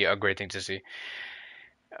Liga. That would be a great thing to see.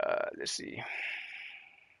 Let's see.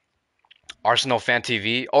 Arsenal Fan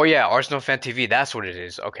TV. Oh yeah, Arsenal Fan TV. That's what it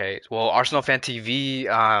is. Okay. Well, Arsenal Fan TV.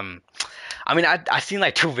 I mean, I seen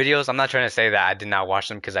like two videos. I'm not trying to say that I did not watch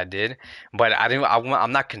them because I did, but I didn't.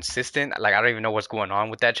 I'm not consistent. Like I don't even know what's going on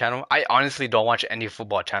with that channel. I honestly don't watch any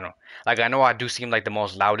football channel. Like I know I do seem like the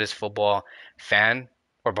most loudest football fan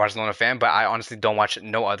or Barcelona fan, but I honestly don't watch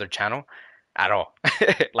no other channel at all.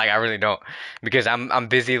 Like I really don't because I'm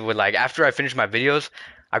busy with like after I finish my videos,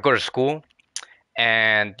 I go to school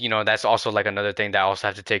and that's also like another thing that I also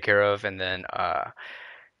have to take care of and then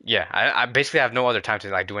yeah, I basically have no other time to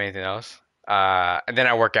like do anything else. And then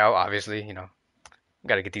I work out, obviously,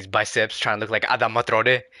 gotta get these biceps, trying to look like Adam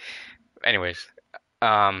Matrode. Anyways,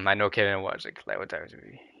 I know Kevin was like what time is it?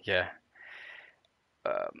 Yeah.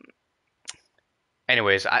 Um,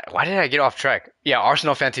 anyways, why did I get off track? Yeah,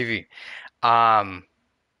 Arsenal Fan TV. Um,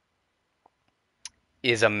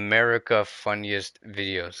 is America funniest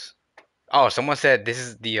videos? Oh, someone said this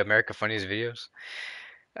is the America funniest videos.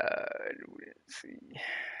 Let's see.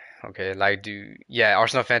 Okay, like yeah,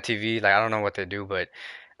 Arsenal Fan TV. Like I don't know what they do, but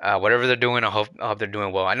whatever they're doing, I hope they're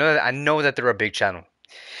doing well. I know that they're a big channel.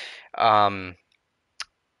 Um,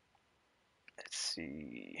 let's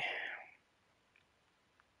see.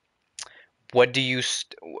 What do you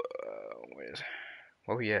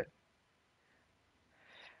where we at?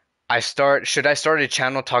 Should I start a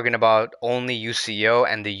channel talking about only UCO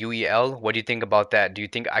and the UEL? What do you think about that? Do you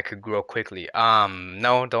think I could grow quickly?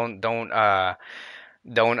 No, don't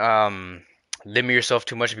limit yourself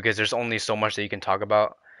too much because there's only so much that you can talk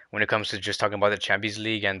about when it comes to just talking about the Champions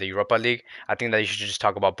League and the Europa League. I think that you should just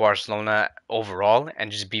talk about Barcelona overall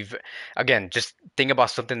and just again, just think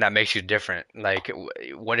about something that makes you different. Like,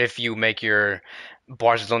 what if you make your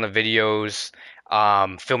Barcelona videos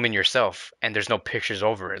filming yourself and there's no pictures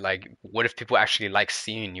over it? Like, what if people actually like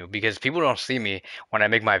seeing you? Because people don't see me when I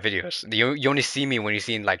make my videos. You only see me when you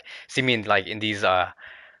see me in like in these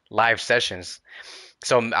live sessions.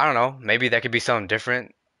 So I don't know, maybe that could be something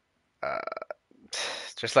different. Uh,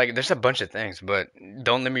 just like there's a bunch of things, but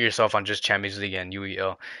don't limit yourself on just Champions League and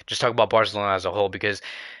UEL. Just talk about Barcelona as a whole because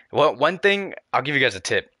one thing I'll give you guys a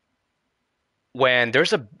tip. When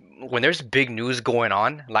there's a when there's big news going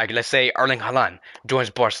on, like let's say Erling Haaland joins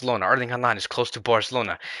Barcelona, Erling Haaland is close to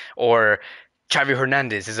Barcelona, or Xavi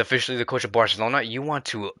Hernandez is officially the coach of Barcelona, you want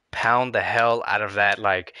to pound the hell out of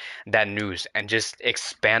that news and just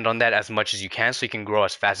expand on that as much as you can so you can grow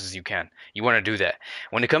as fast as you can. You want to do that.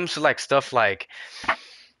 When it comes to like stuff like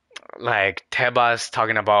Tebas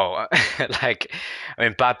talking about like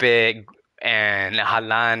Mbappe and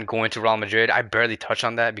Haaland going to Real Madrid, I barely touch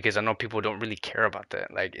on that because I know people don't really care about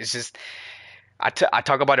that. Like it's just I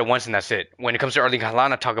talk about it once and that's it. When it comes to Erling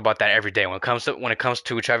Haaland, I talk about that every day. When it comes to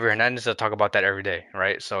Xavi Hernandez, I talk about that every day,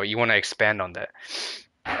 right? So you want to expand on that.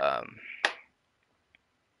 Um,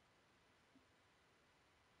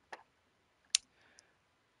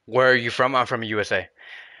 where are you from? I'm from USA.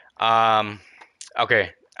 Um,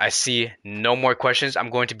 Okay, I see no more questions. I'm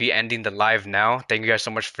going to be ending the live now. Thank you guys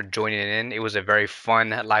so much for joining in. It was a very fun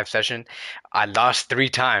live session. I lost 3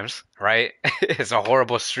 times, right? It's a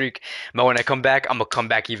horrible streak. But when I come back, I'm gonna come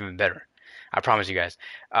back even better. I promise you guys.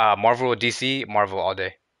 Marvel or DC, Marvel all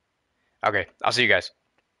day. Okay, I'll see you guys.